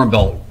the Corn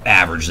Belt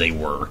average they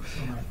were.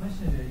 So my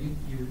question is,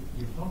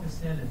 you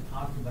focused in and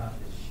talked about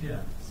the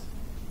shifts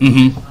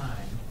Mm-hmm. over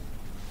time,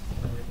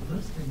 but it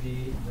looks to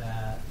me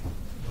that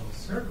those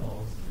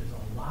circles, there's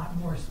a lot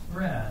more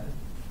spread,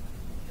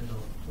 and those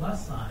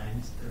plus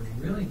signs, they're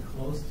really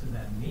close to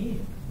that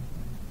mean.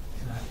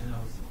 And I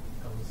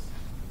was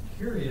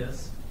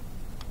curious,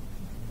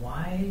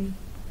 why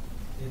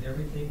did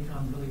everything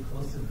come really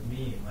close to the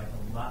mean, like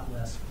a lot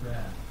less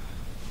spread?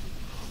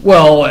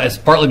 Well, it's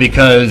partly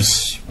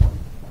because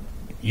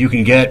you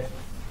can get,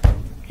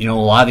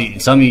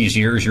 some of these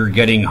years you're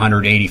getting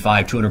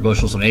 185, 200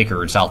 bushels an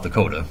acre in South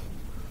Dakota,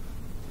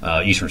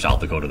 eastern South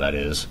Dakota, that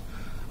is.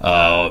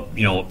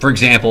 For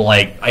example,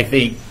 I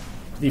think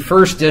the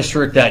first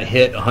district that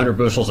hit 100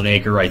 bushels an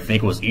acre, I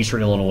think, was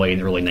Eastern Illinois in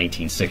the early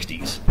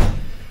 1960s.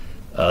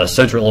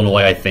 Central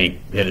Illinois, I think,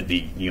 hit it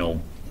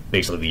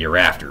basically the year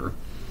after.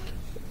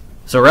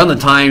 So around the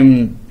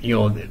time,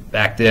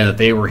 back then that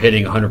they were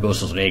hitting 100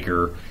 bushels an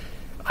acre,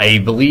 I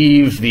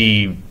believe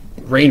the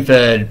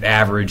rain-fed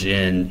average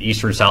in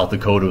eastern South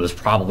Dakota was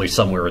probably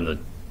somewhere in the,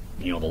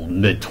 the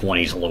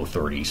mid-20s, low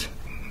 30s.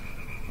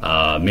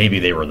 Maybe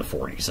they were in the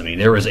 40s. I mean,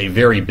 there was a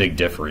very big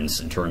difference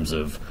in terms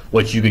of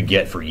what you could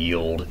get for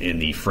yield in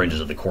the fringes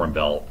of the Corn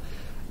Belt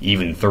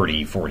even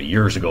 30, 40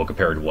 years ago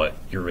compared to what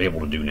you're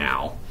able to do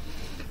now.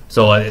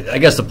 So I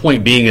guess the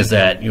point being is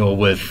that,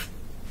 with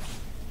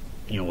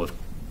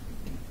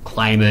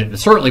climate,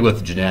 certainly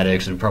with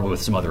genetics and probably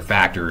with some other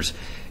factors,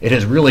 it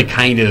has really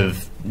kind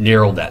of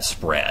narrowed that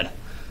spread.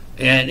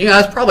 And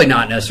that's probably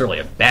not necessarily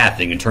a bad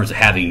thing in terms of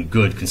having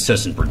good,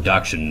 consistent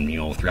production,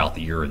 throughout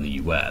the year in the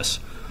U.S.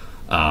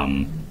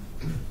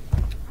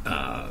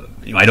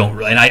 I don't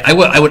really, and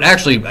I would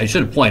actually, I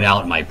should point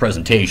out in my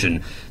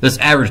presentation, this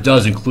average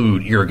does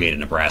include irrigated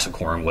Nebraska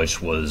corn,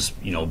 which was,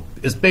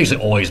 it's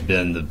basically always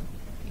been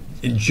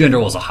in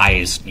general, is the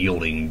highest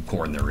yielding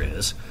corn there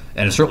is,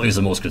 and it certainly is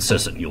the most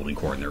consistent yielding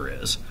corn there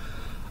is.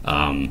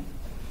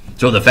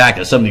 So the fact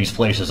that some of these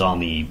places on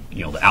the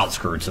the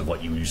outskirts of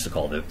what you used to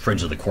call the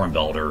fringe of the Corn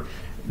Belt are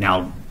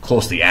now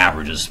close to the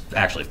average is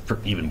actually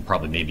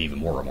maybe even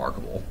more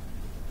remarkable.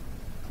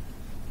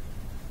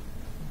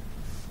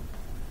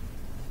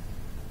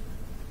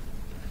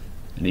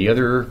 Any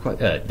other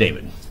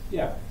David?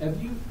 Yeah.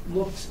 Have you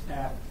looked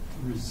at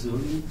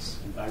resilience?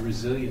 And by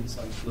resilience,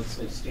 let's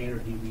say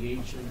standard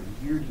deviation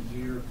or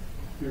year-to-year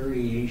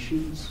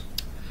variations?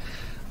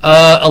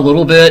 A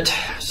little bit.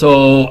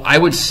 So I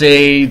would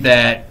say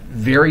that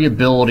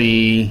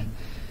variability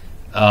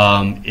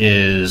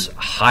is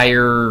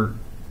higher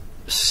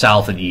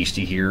south and east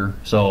of here.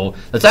 So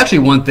that's actually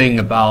one thing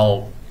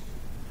about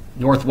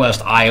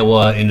northwest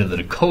Iowa into the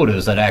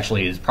Dakotas that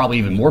actually is probably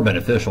even more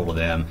beneficial to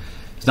them.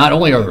 It's not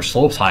only are their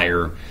slopes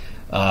higher,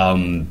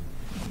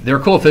 their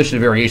coefficient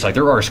of variation, like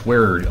their R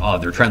squared,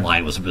 their trend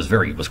line was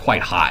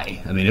quite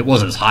high. I mean, it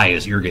wasn't as high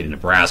as irrigated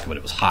Nebraska, but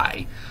it was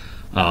high.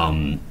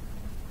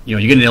 You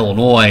get in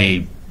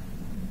Illinois,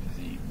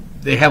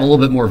 they have a little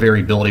bit more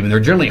variability. I mean, they're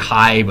generally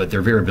high, but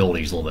their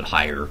variability is a little bit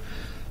higher.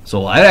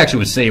 So I actually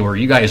would say where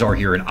you guys are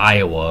here in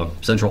Iowa,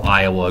 central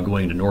Iowa,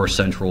 going to north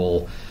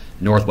central,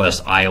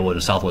 northwest Iowa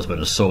to southwest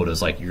Minnesota,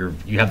 is like you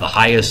have the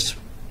highest,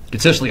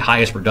 consistently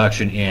highest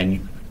production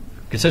and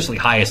consistently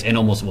highest and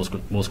almost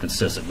most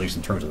consistent, at least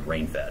in terms of the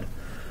rain fed.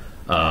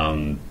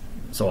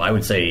 So I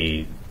would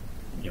say,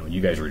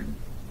 you guys are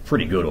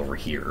pretty good over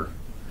here.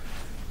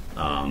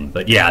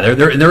 But yeah,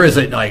 there is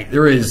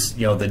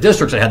the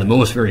districts that had the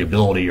most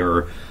variability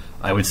are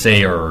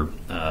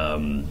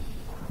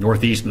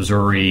northeast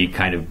Missouri,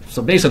 kind of,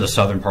 so basically the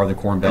southern part of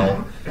the Corn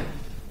Belt,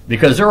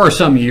 because there are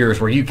some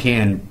years where you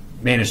can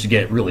manage to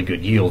get really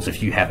good yields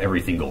if you have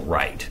everything go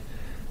right,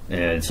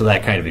 and so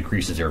that kind of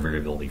increases their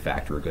variability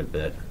factor a good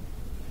bit.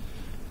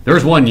 There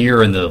was one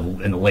year in the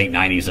late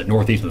 90s that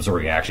northeast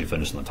Missouri actually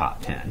finished in the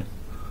top 10,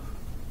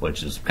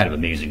 which is kind of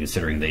amazing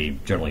considering they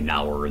generally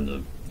now are in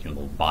the the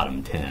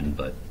bottom 10,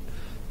 but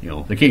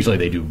occasionally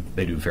they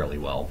do fairly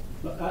well.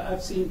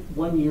 I've seen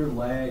 1 year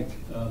lag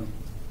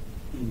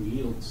in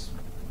yields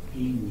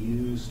being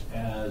used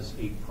as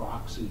a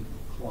proxy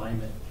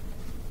climate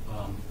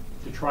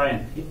to try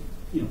and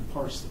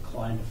parse the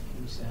climate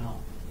piece out.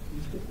 Do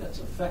you think that's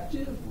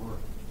effective, or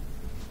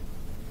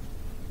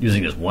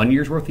using as 1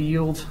 year's worth of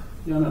yields?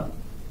 No,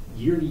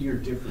 year-to-year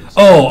difference.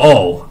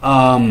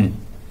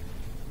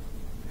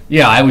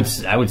 Yeah, I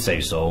would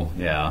say so.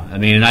 Yeah, I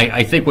mean, and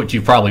I think what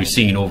you've probably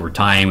seen over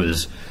time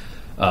is,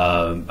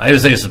 I would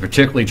say this is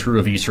particularly true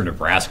of eastern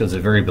Nebraska. The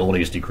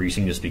variability is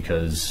decreasing just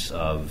because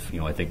of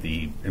I think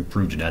the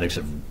improved genetics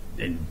and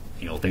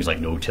things like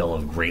no-till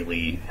have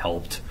greatly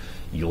helped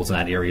yields in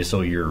that area.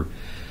 So you're,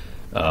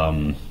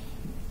 granted,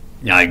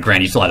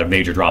 you still had a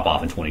major drop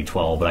off in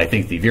 2012, but I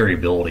think the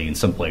variability in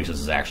some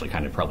places is actually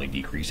kind of probably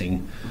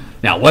decreasing.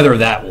 Now, whether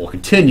that will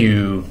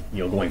continue,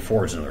 going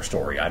forward is another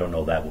story. I don't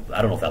know if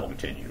that will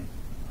continue.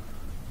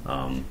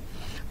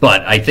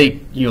 But I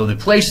think the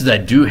places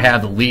that do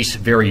have the least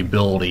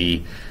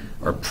variability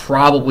are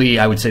probably,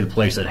 I would say, the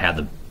places that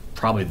have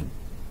probably the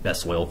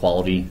best soil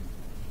quality,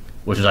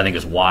 which is, I think,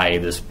 is why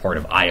this part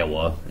of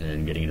Iowa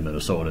and getting into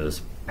Minnesota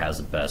has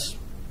the best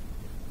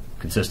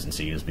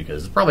consistency, is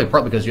because it's probably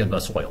because you have the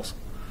best soils.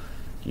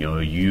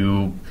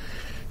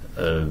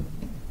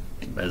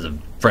 As a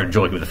friend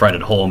joking with a friend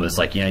at home, it's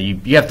like,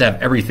 you have to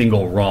have everything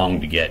go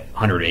wrong to get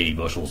 180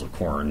 bushels of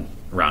corn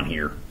around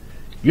here.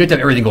 You have to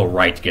have everything go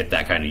right to get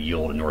that kind of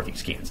yield in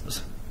northeast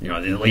Kansas.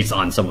 At least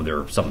on some of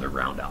their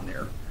ground down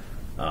there.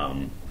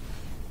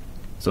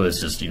 So it's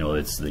just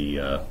it's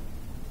the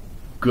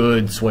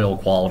good soil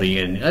quality,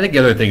 and I think the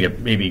other thing that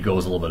maybe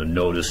goes a little bit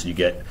unnoticed, you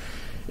get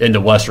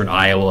into western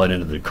Iowa and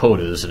into the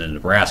Dakotas and in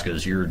Nebraska,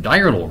 is your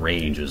diurnal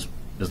range is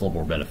a little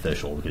more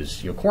beneficial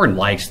because corn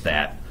likes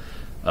that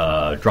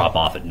drop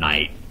off at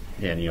night,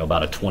 and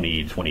about a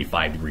 20 to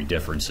 25 degree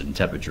difference in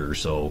temperature.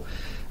 So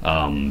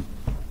one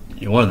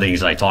of the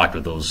things I talked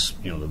with those,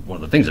 one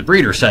of the things the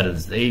breeders said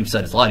is they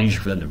said it's a lot easier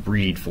for them to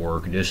breed for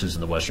conditions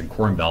in the Western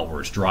Corn Belt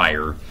where it's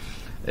drier,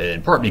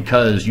 in part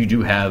because you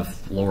do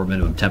have lower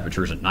minimum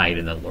temperatures at night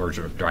in that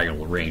larger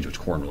diurnal range, which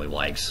corn really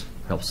likes.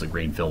 Helps the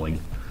grain filling.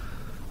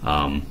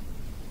 And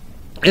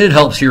it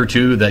helps here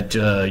too that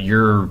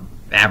your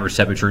average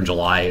temperature in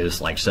July is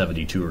like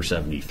 72 or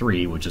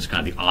 73, which is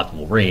kind of the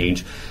optimal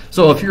range.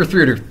 So if you're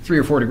 3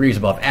 or 4 degrees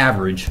above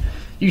average,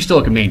 you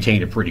still can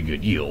maintain a pretty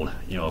good yield.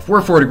 If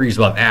we're 4 degrees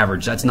above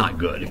average, that's not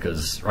good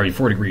because,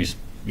 4 degrees,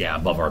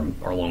 above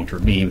our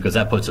long-term mean, because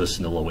that puts us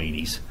in the low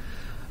 80s.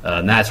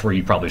 And that's where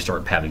you probably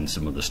start having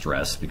some of the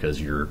stress because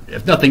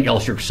if nothing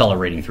else, you're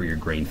accelerating through your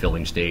grain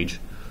filling stage.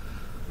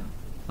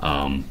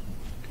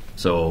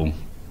 So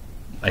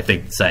I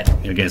think it's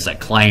it's that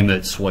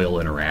climate-soil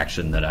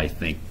interaction that I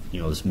think,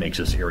 this makes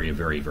this area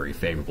very, very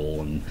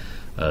favorable and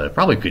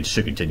probably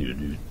should continue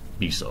to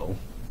be so.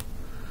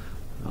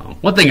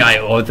 One thing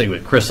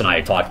that Chris and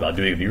I talked about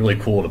doing would be really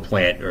cool to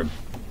plant or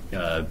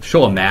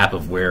show a map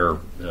of where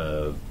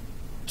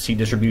seed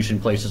distribution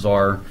places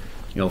are,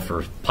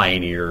 for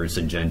Pioneer,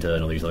 Syngenta,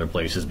 and all these other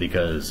places,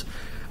 because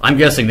I'm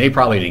guessing they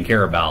probably didn't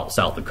care about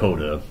South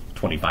Dakota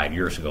 25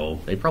 years ago.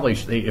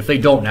 If they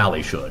don't now,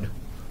 they should.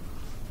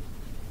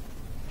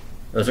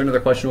 Is there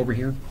another question over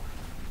here?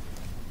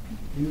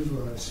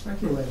 You've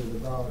speculated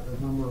about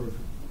a number of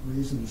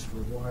reasons for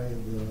why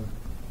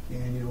the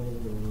annual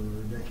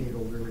or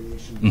decadal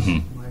variations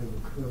might have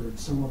occurred.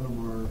 Some of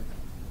them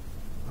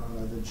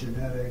are the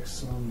genetics,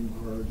 some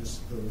are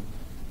just the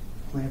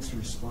plant's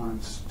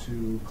response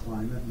to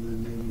climate,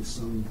 and then maybe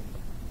some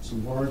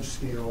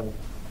large-scale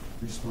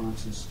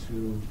responses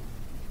to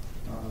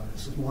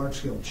some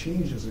large-scale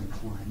changes in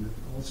climate.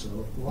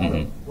 Also,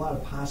 a lot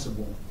of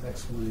possible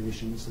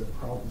explanations. That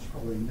is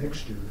probably a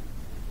mixture.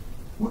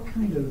 What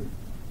kind of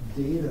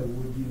data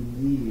would you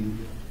need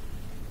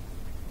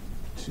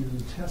to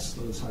test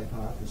those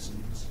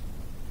hypotheses?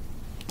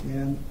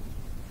 And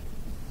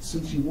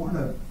since you want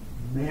to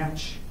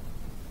match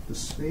the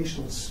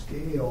spatial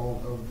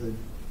scale of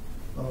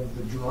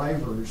the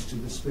drivers to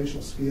the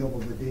spatial scale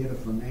of the data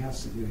from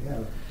mass that you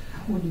have,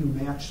 how would you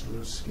match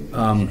those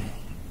scales?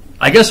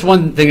 I guess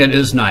one thing that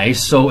is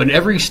nice, so in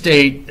every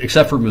state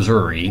except for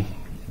Missouri,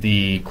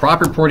 the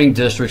crop reporting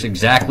districts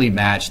exactly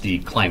match the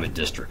climate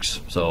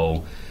districts.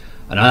 So,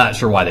 and I'm not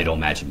sure why they don't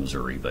match in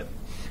Missouri, but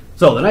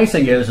so the nice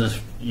thing is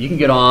you can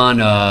get on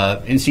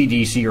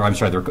NCDC, or I'm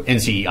sorry, their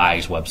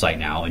NCEI's website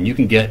now, and you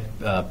can get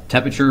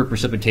temperature,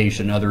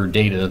 precipitation, other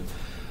data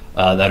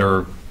that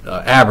are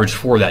averaged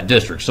for that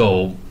district.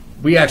 So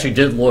we actually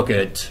did look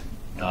at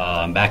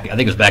I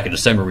think it was back in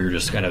December. We were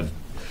just kind of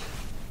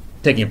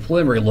taking a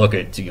preliminary look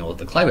at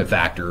the climate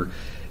factor,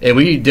 and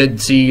we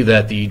did see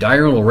that the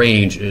diurnal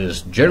range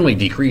is generally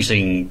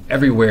decreasing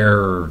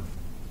everywhere.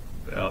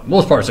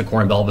 Most parts of the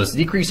Corn Belt, but it's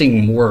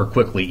decreasing more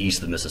quickly east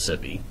of the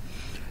Mississippi,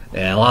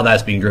 and a lot of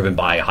that's being driven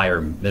by higher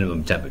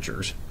minimum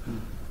temperatures.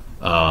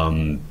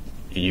 And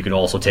you can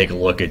also take a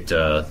look at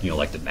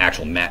like the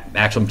actual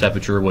maximum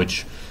temperature,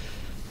 which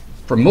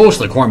for most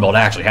of the Corn Belt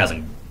actually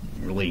hasn't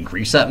really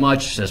increased that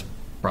much. That's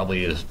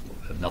probably is,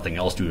 if nothing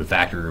else, due to the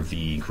factor of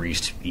the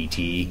increased ET,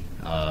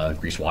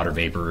 increased water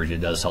vapor. It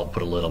does help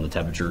put a lid on the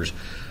temperatures.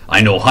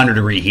 I know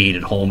 100-degree heat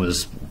at home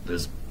is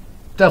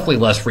definitely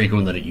less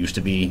frequent than it used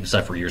to be,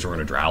 except for years we're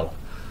in a drought.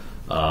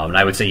 And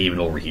I would say even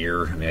over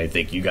here, I mean, I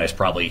think you guys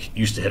probably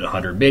used to hit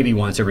 100 maybe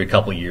once every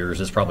couple of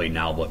years. It's probably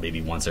now, maybe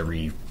once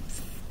every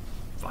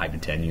 5 to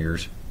 10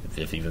 years,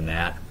 if even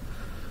that.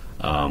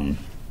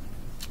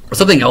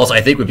 Something else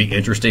I think would be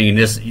interesting, and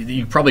this,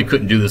 you probably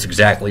couldn't do this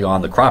exactly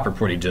on the crop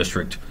reporting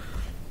district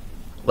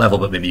level,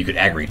 but maybe you could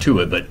aggregate to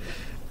it, but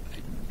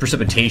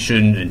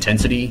precipitation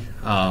intensity.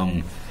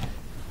 I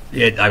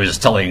was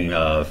just telling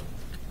a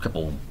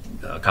couple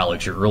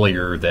colleagues here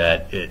earlier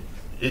that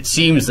it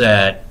seems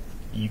that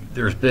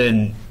there's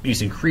been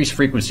these increased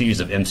frequencies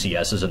of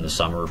MCSs in the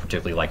summer,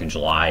 particularly like in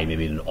July,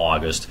 maybe in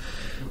August.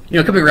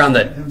 Coming around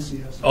that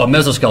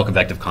mesoscale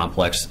convective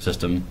complex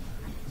system.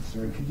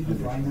 Sorry, could you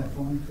define that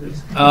for me,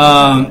 please?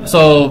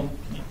 So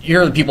you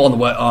hear the people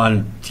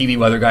on TV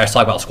weather guys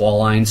talk about squall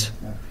lines.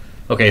 Yeah.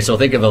 Okay, so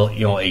think of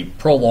a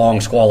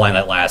prolonged squall line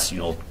that lasts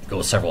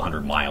goes several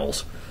hundred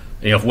miles.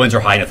 If winds are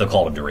high enough, they'll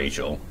call it a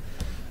derecho.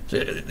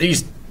 So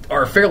these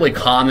are fairly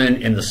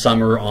common in the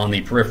summer on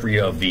the periphery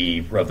of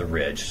the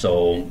ridge.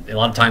 So a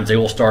lot of times they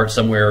will start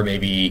somewhere,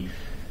 maybe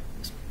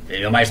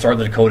might start in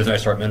the Dakotas, might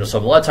start in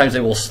Minnesota. A lot of times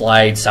they will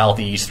slide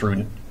southeast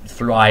through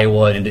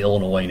Iowa and into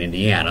Illinois and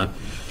Indiana.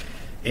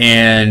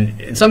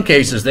 And in some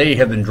cases, they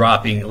have been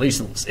dropping, at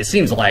least it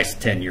seems the last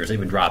 10 years, they've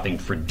been dropping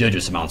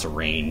prodigious amounts of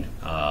rain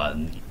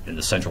in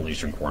the central and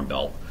eastern Corn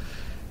Belt.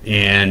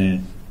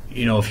 And,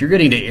 if you're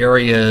getting to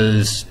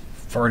areas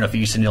far enough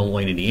east in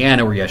Illinois and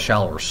Indiana where you have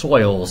shallower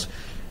soils,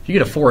 if you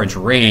get a 4-inch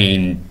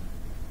rain,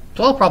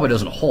 soil probably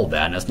doesn't hold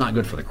that, and that's not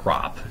good for the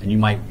crop. And you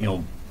might,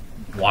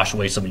 wash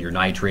away some of your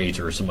nitrates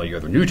or some of your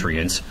other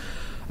nutrients.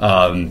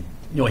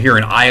 here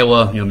in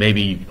Iowa,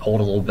 maybe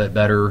hold a little bit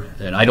better.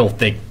 And I don't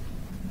think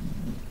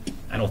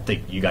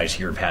you guys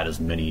here have had as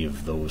many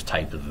of those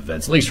type of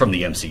events, at least from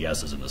the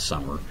MCSs in the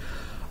summer.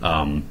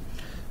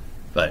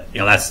 But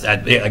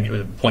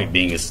the point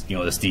being is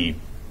it's the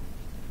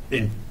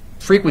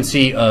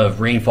frequency of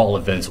rainfall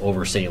events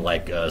over, say,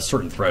 like a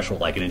certain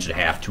threshold, like 1.5 inches,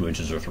 2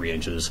 inches, or 3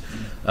 inches.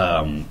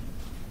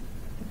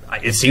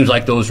 It seems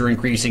like those are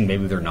increasing.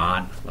 Maybe they're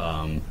not.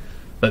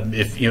 But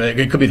if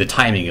it could be the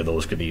timing of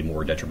those could be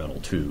more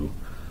detrimental too.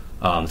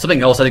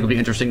 Something else I think would be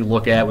interesting to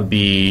look at would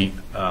be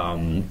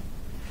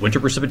winter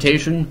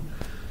precipitation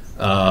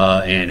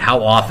and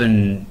how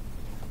often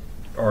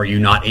are you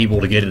not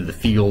able to get into the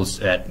fields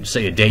at,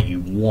 say, a date you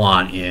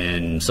want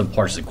in some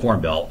parts of the Corn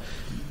Belt.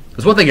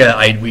 Because one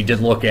thing we did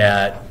look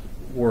at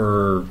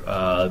were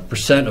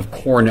percent of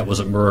corn that was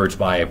emerged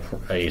by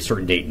a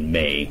certain date in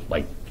May,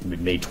 like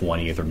May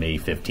 20th or May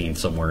 15th,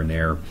 somewhere in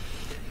there.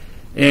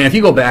 And if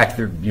you go back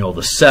to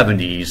the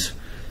 70s,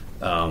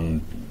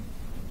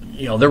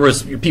 there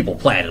was people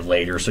planted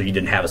later, so you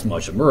didn't have as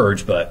much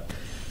emerge. But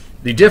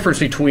the difference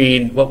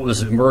between what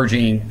was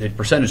emerging, the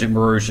percentage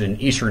emerged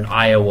in eastern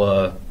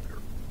Iowa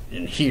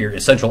and here in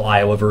central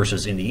Iowa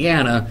versus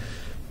Indiana,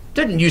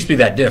 didn't used to be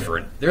that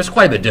different. There's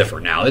quite a bit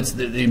different now. It's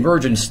the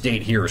emergence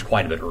state here is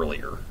quite a bit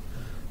earlier.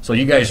 So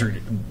you guys are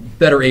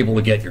better able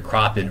to get your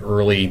crop in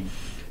early.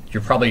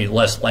 You're probably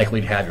less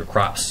likely to have your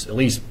crops, at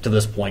least to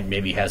this point,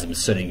 maybe has them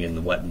sitting in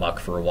the wet muck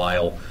for a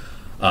while.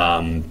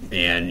 And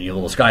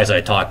those guys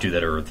I talked to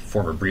that are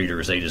former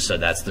breeders, they just said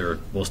that's their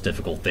most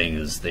difficult thing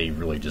is they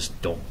really just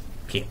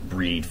can't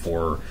breed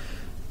for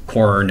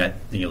corn that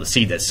the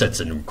seed that sits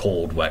in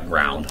cold, wet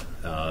ground.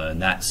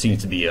 And that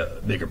seems to be a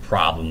bigger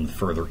problem the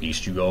further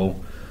east you go.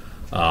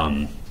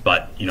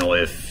 But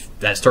if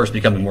that starts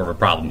becoming more of a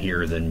problem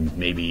here, then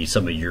maybe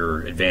some of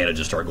your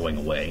advantages start going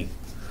away.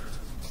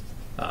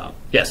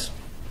 Yes?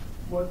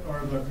 What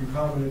are the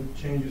concomitant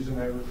changes in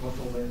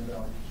agricultural land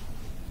values?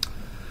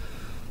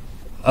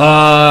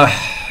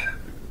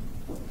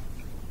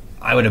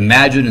 I would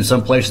imagine in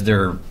some places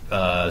they're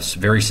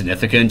very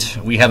significant.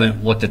 We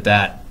haven't looked at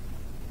that,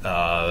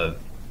 at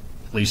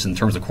least in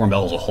terms of Corn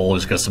Belt as a whole,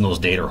 just because some of those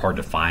data are hard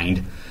to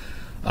find.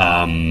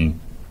 I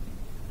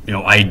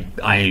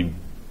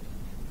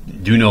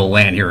do know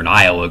land here in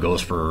Iowa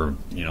goes for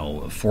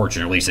a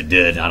fortune, or at least it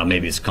did. I don't know,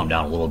 maybe it's come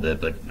down a little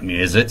bit, but I mean,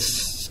 is it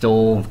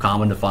still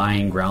common to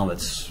find ground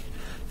that's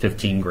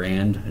 15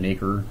 grand an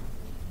acre,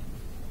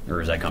 or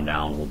has that come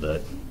down a little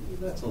bit?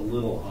 That's a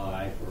little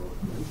high for.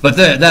 But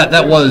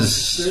that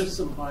was. There's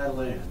some high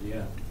land,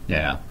 yeah.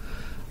 Yeah,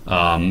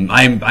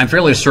 I'm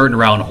fairly certain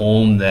around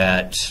home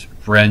that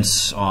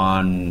rents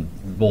on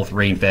both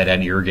rain-fed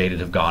and irrigated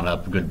have gone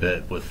up a good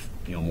bit with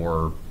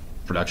more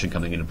production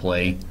coming into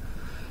play.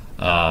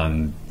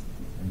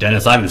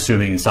 Dennis, I'm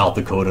assuming in South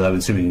Dakota, I'm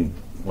assuming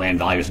land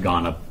values have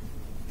gone up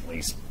at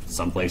least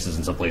some places,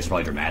 and some places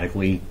probably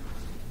dramatically.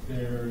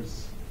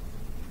 It's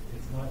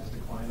not just a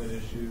climate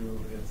issue,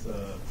 it's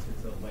a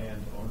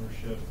land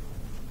ownership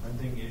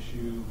hunting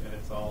issue, and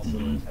it's also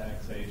a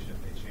taxation.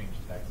 They changed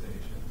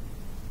taxation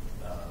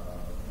the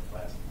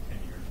last 10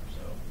 years or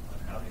so on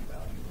how they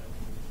value them.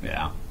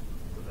 Yeah.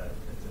 So that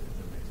it's a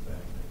mixed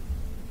bag.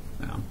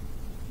 Yeah.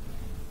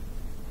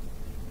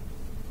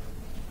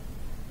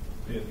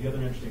 The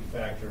other interesting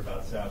factor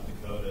about South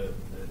Dakota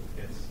that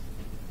it's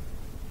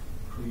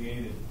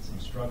created some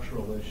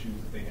structural issues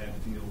that they had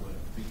to deal with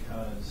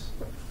because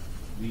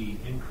the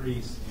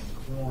increase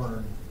in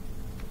corn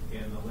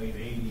in the late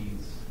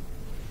 80s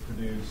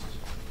produced,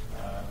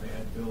 they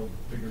had to build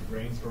bigger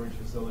grain storage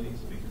facilities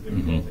because they were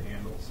built to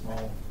handle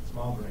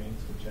small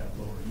grains which have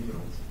lower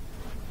yields.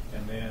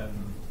 And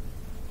then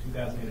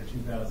 2008 or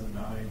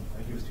 2009, I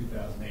think it was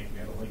 2008, we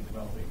had a late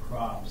developing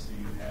crop, so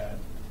you had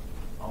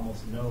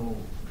almost no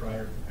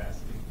dryer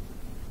capacity.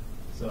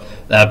 So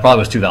That probably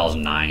was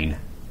 2009.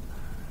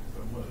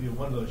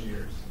 one of those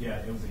years, yeah,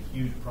 it was a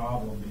huge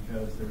problem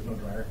because there was no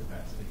dryer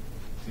capacity.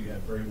 So you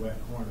had very wet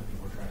corn that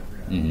people were trying to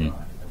figure out how to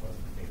dry. That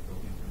wasn't the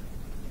capability for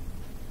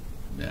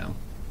it. Yeah.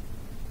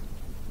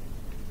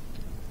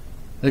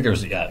 I think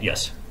there's,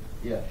 yes.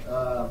 Yeah.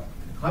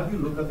 Have you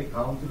looked at the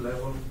county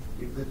level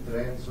if the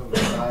trends over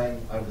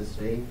time are the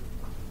same?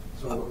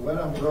 So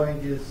where I'm going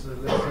is,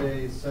 let's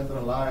say,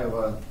 central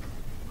Iowa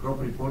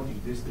crop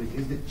reporting district.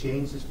 Is the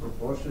changes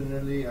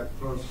proportionally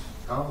across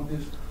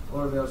counties,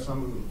 or there are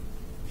some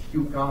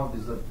few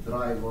counties that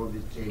drive all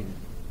these changes?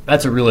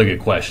 That's a really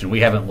good question.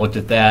 We haven't looked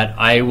at that.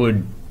 I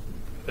would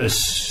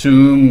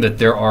assume that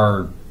there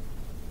are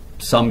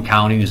some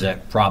counties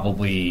that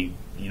probably,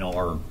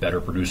 are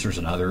better producers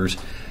than others.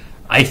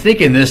 I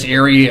think in this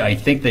area, I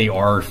think they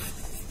are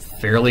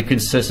fairly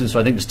consistent, so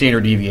I think the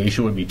standard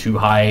deviation would be too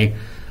high.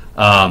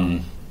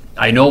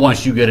 I know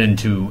once you get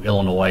into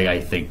Illinois, I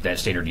think that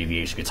standard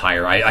deviation gets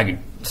higher. I could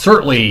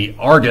certainly,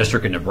 our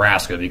district in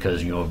Nebraska,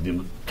 because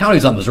the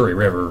counties on the Missouri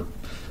River,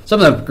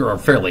 some of them are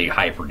fairly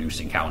high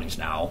producing counties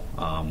now.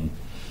 I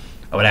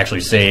would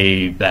actually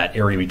say that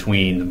area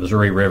between the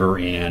Missouri River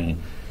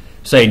and,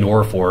 say,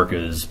 Norfolk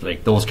is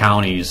like those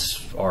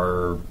counties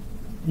are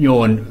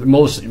and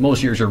most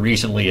years here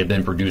recently have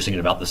been producing at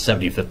about the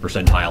 75th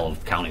percentile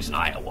of counties in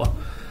Iowa.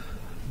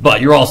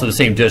 But you're also the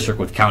same district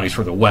with counties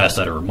further west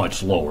that are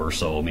much lower,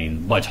 so I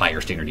mean, much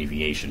higher standard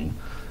deviation.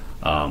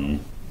 So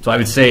I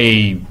would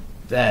say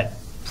that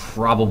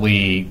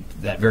probably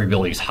that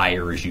variability is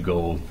higher as you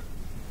go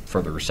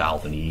further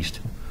south and east,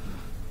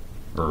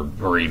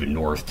 or even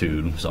north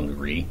to some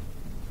degree.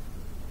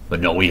 But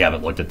no, we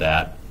haven't looked at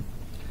that.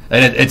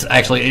 And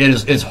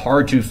it's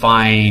hard to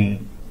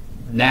find.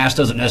 NASS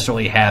doesn't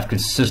necessarily have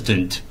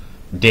consistent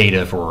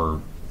data for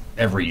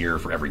every year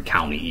for every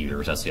county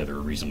either. So that's the other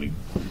reason we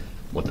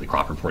looked at the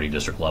crop reporting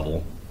district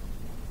level.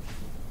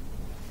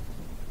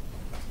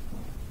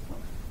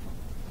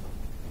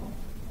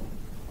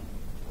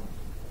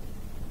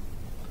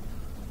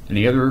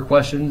 Any other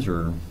questions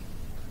or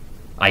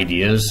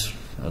ideas?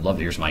 I'd love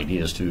to hear some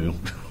ideas too.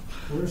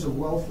 Well, there's a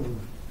wealth of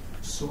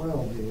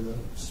soil data,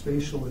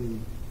 spatially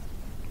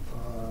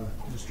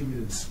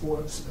distributed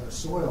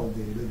soil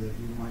data that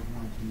you might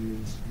want to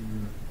use in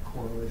your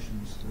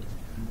correlations to,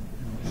 in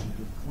addition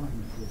to climate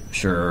data.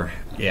 Sure.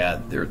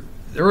 Yeah.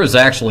 There was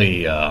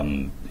actually a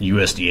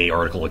USDA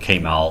article that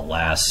came out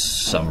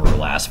last summer or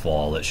last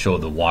fall that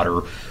showed the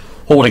water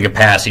holding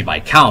capacity by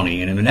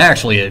county, and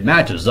actually it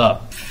matches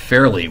up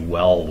fairly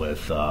well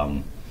with,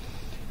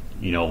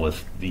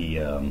 with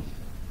the,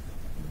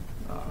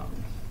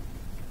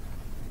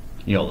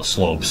 the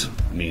slopes.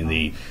 I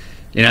mean,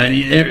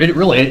 it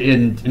really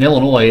in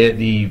Illinois,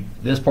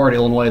 this part of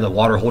Illinois, the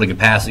water holding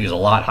capacity is a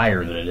lot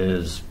higher than it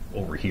is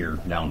over here,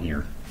 down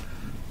here.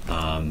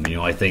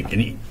 I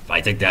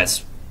think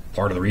that's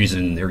part of the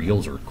reason their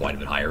yields are quite a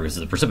bit higher is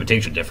the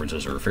precipitation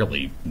differences are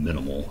fairly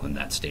minimal in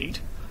that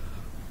state.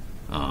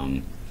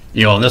 In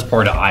this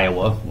part of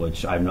Iowa,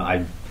 which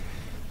I'm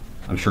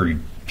sure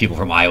people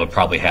from Iowa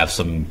probably have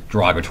some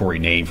derogatory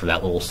name for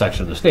that little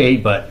section of the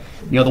state, but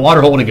the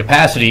water holding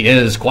capacity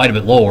is quite a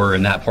bit lower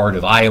in that part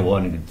of Iowa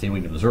and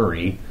continuing to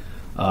Missouri.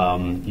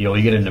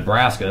 You get in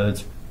Nebraska,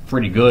 it's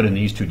pretty good in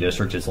these two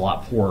districts. It's a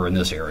lot poorer in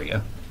this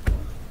area.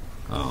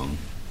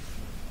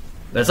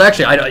 That's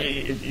actually,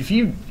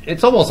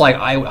 it's almost like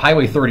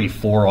Highway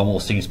 34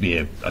 almost seems to be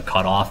a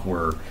cutoff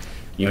where,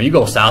 you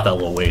go south that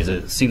little ways,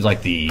 it seems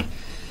like the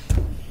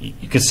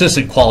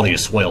consistent quality of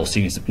soil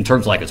seems, in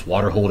terms of like its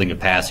water holding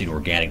capacity,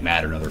 organic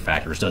matter, and other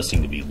factors, does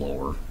seem to be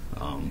lower.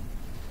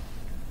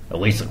 At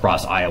least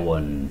across Iowa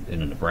and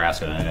in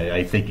Nebraska. And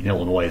I think in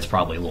Illinois it's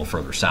probably a little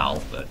further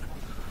south, but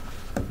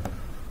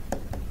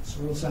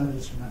Soil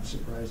scientists are not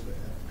surprised by that.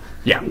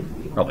 yeah,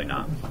 probably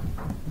not.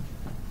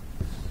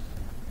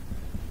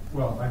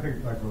 Well, I think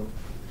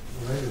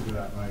related to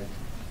that, Mike,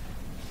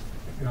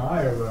 in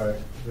Iowa,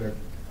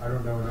 I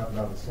don't know enough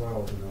about the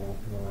soils in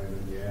Illinois and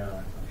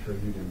Indiana. I'm sure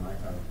you do,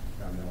 Mike, down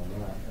in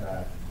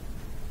Illinois.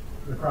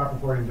 The crop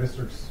reporting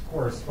districts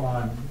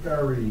correspond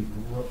very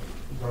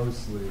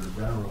grossly or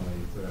generally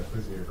to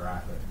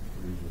physiographic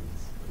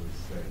regions of the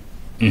state.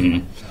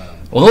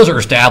 Mm-hmm. Well, those are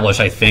established,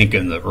 I think,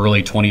 in the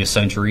early 20th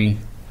century.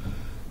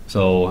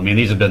 So, I mean,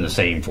 these have been the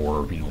same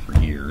for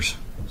years.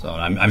 So,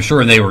 I'm sure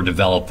when they were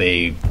developed,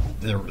 there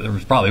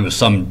was probably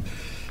some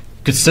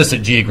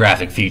consistent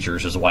geographic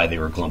features as to why they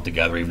were clumped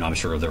together. Even though I'm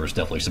sure there was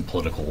definitely some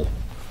political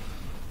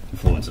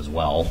influence as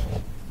well.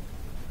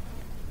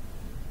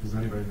 Does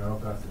anybody know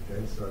if that's the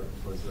case? Or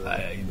was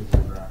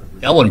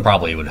it Ellen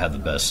probably would have the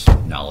best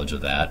knowledge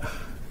of that.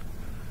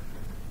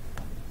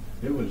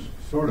 It was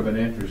sort of an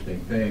interesting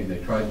thing. They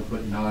tried to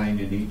put 9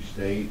 in each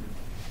state,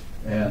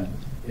 and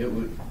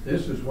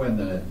this is when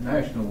the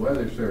National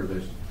Weather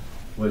Service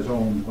was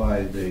owned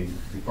by the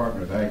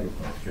Department of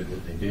Agriculture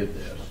that they did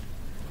this.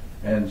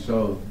 And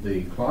so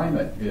the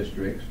climate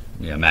districts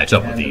match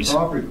up with and these. The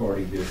crop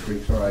recording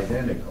districts are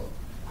identical.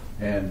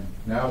 And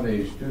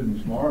nowadays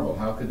students marvel,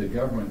 how could the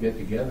government get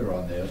together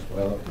on this?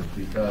 Well, it was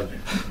because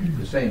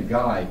the same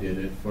guy did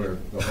it for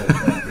the whole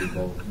country,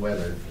 both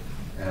weather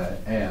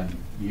and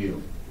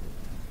yield.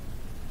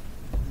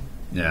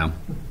 Yeah.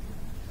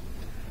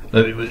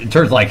 But in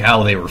terms of like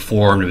how they were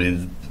formed, I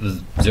mean,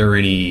 was there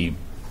any,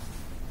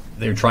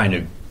 they were trying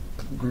to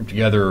group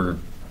together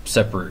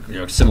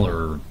separate,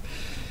 similar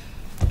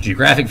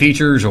geographic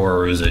features,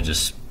 or is it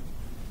just?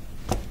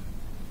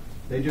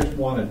 They just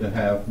wanted to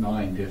have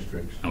 9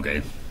 districts.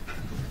 Okay.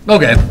 Those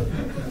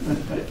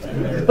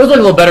look a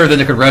little better than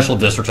the congressional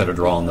districts that are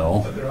drawn,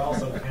 though. But they're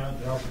also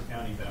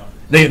county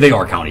boundaries. They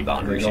are county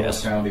boundaries, They are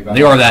yes. county They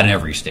boundaries. are that in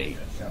every state.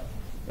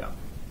 Yeah.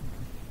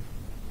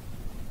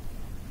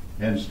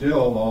 And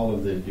still, all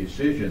of the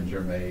decisions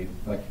are made,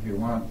 like if you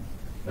want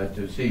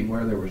to see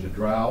where there was a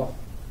drought,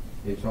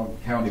 it's on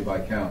county by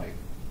county.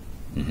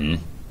 Mm-hmm.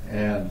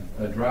 And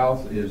a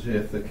drought is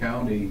if the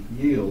county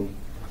yield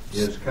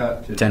is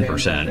cut to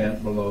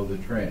 10% below the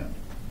trend.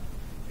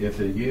 If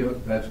the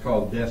yield, that's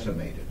called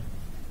decimated.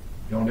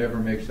 Don't ever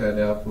mix that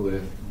up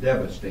with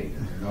devastated.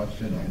 They're not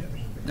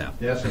synonyms. No.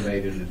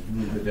 Decimated is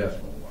move the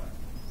decimal line.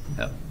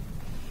 Yep.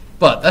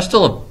 But that's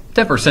still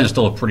 10% is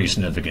still a pretty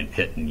significant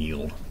hit in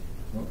yield.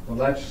 Well,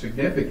 that's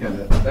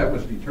significant. That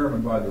was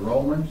determined by the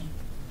Romans.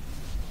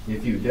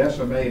 If you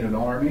decimate an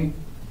army,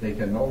 they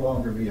can no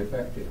longer be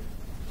effective.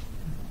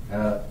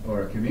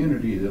 or a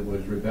community that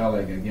was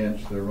rebelling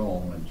against the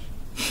Romans.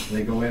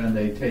 They go in and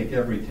they take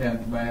every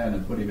 10th man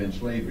and put him in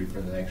slavery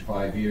for the next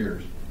 5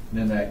 years. And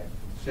then that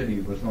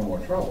city was no more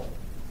trouble.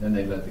 Then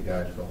they let the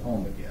guys go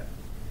home again.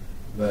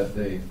 But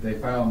they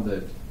found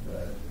that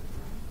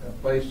a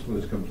place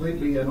was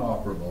completely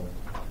inoperable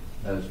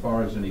as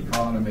far as an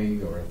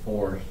economy or a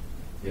force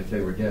if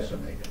they were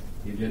decimated.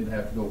 You didn't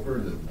have to go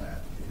further than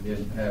that. You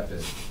didn't have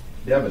to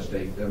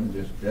devastate them,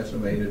 just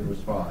decimated was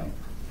fine.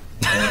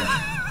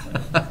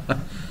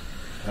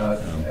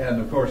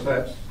 And of course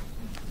that's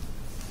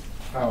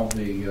how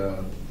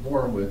the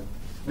war with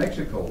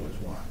Mexico was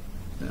won.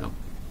 Yeah.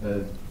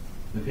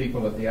 The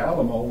people at the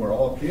Alamo were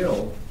all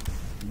killed,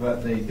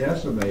 but they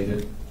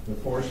decimated the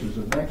forces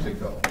of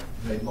Mexico.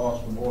 They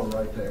lost the war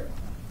right there.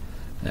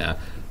 Yeah.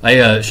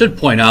 I should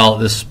point out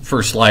this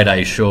first slide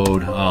I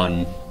showed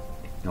on.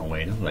 No,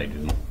 wait, what did I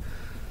do?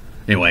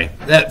 Anyway,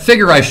 that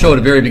figure I showed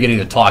at the very beginning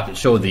of the talk that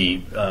showed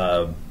the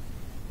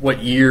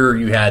what year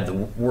you had the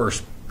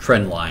worst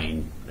trend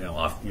line,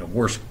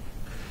 worst,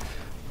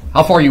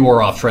 how far you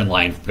were off trend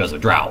line because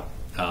of drought.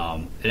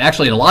 And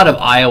actually, in a lot of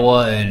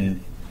Iowa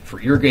and for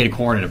irrigated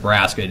corn in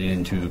Nebraska and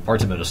into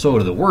parts of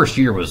Minnesota, the worst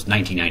year was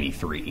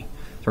 1993 in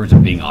terms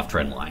of being off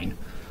trend line.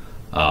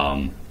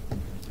 And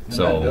that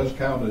does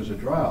count as a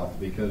drought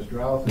because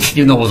drought,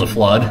 even though it was a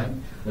flood,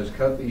 has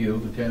cut the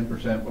yield to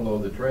 10% below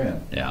the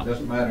trend. Yeah. It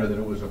doesn't matter that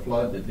it was a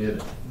flood that did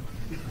it.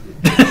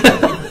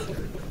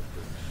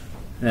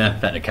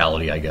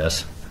 Technicality, I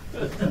guess.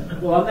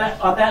 Well,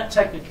 on that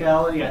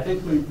technicality, I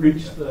think we've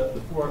reached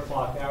the 4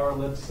 o'clock hour.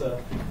 Let's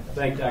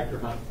thank Dr.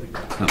 Hunt.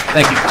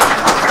 Thank you.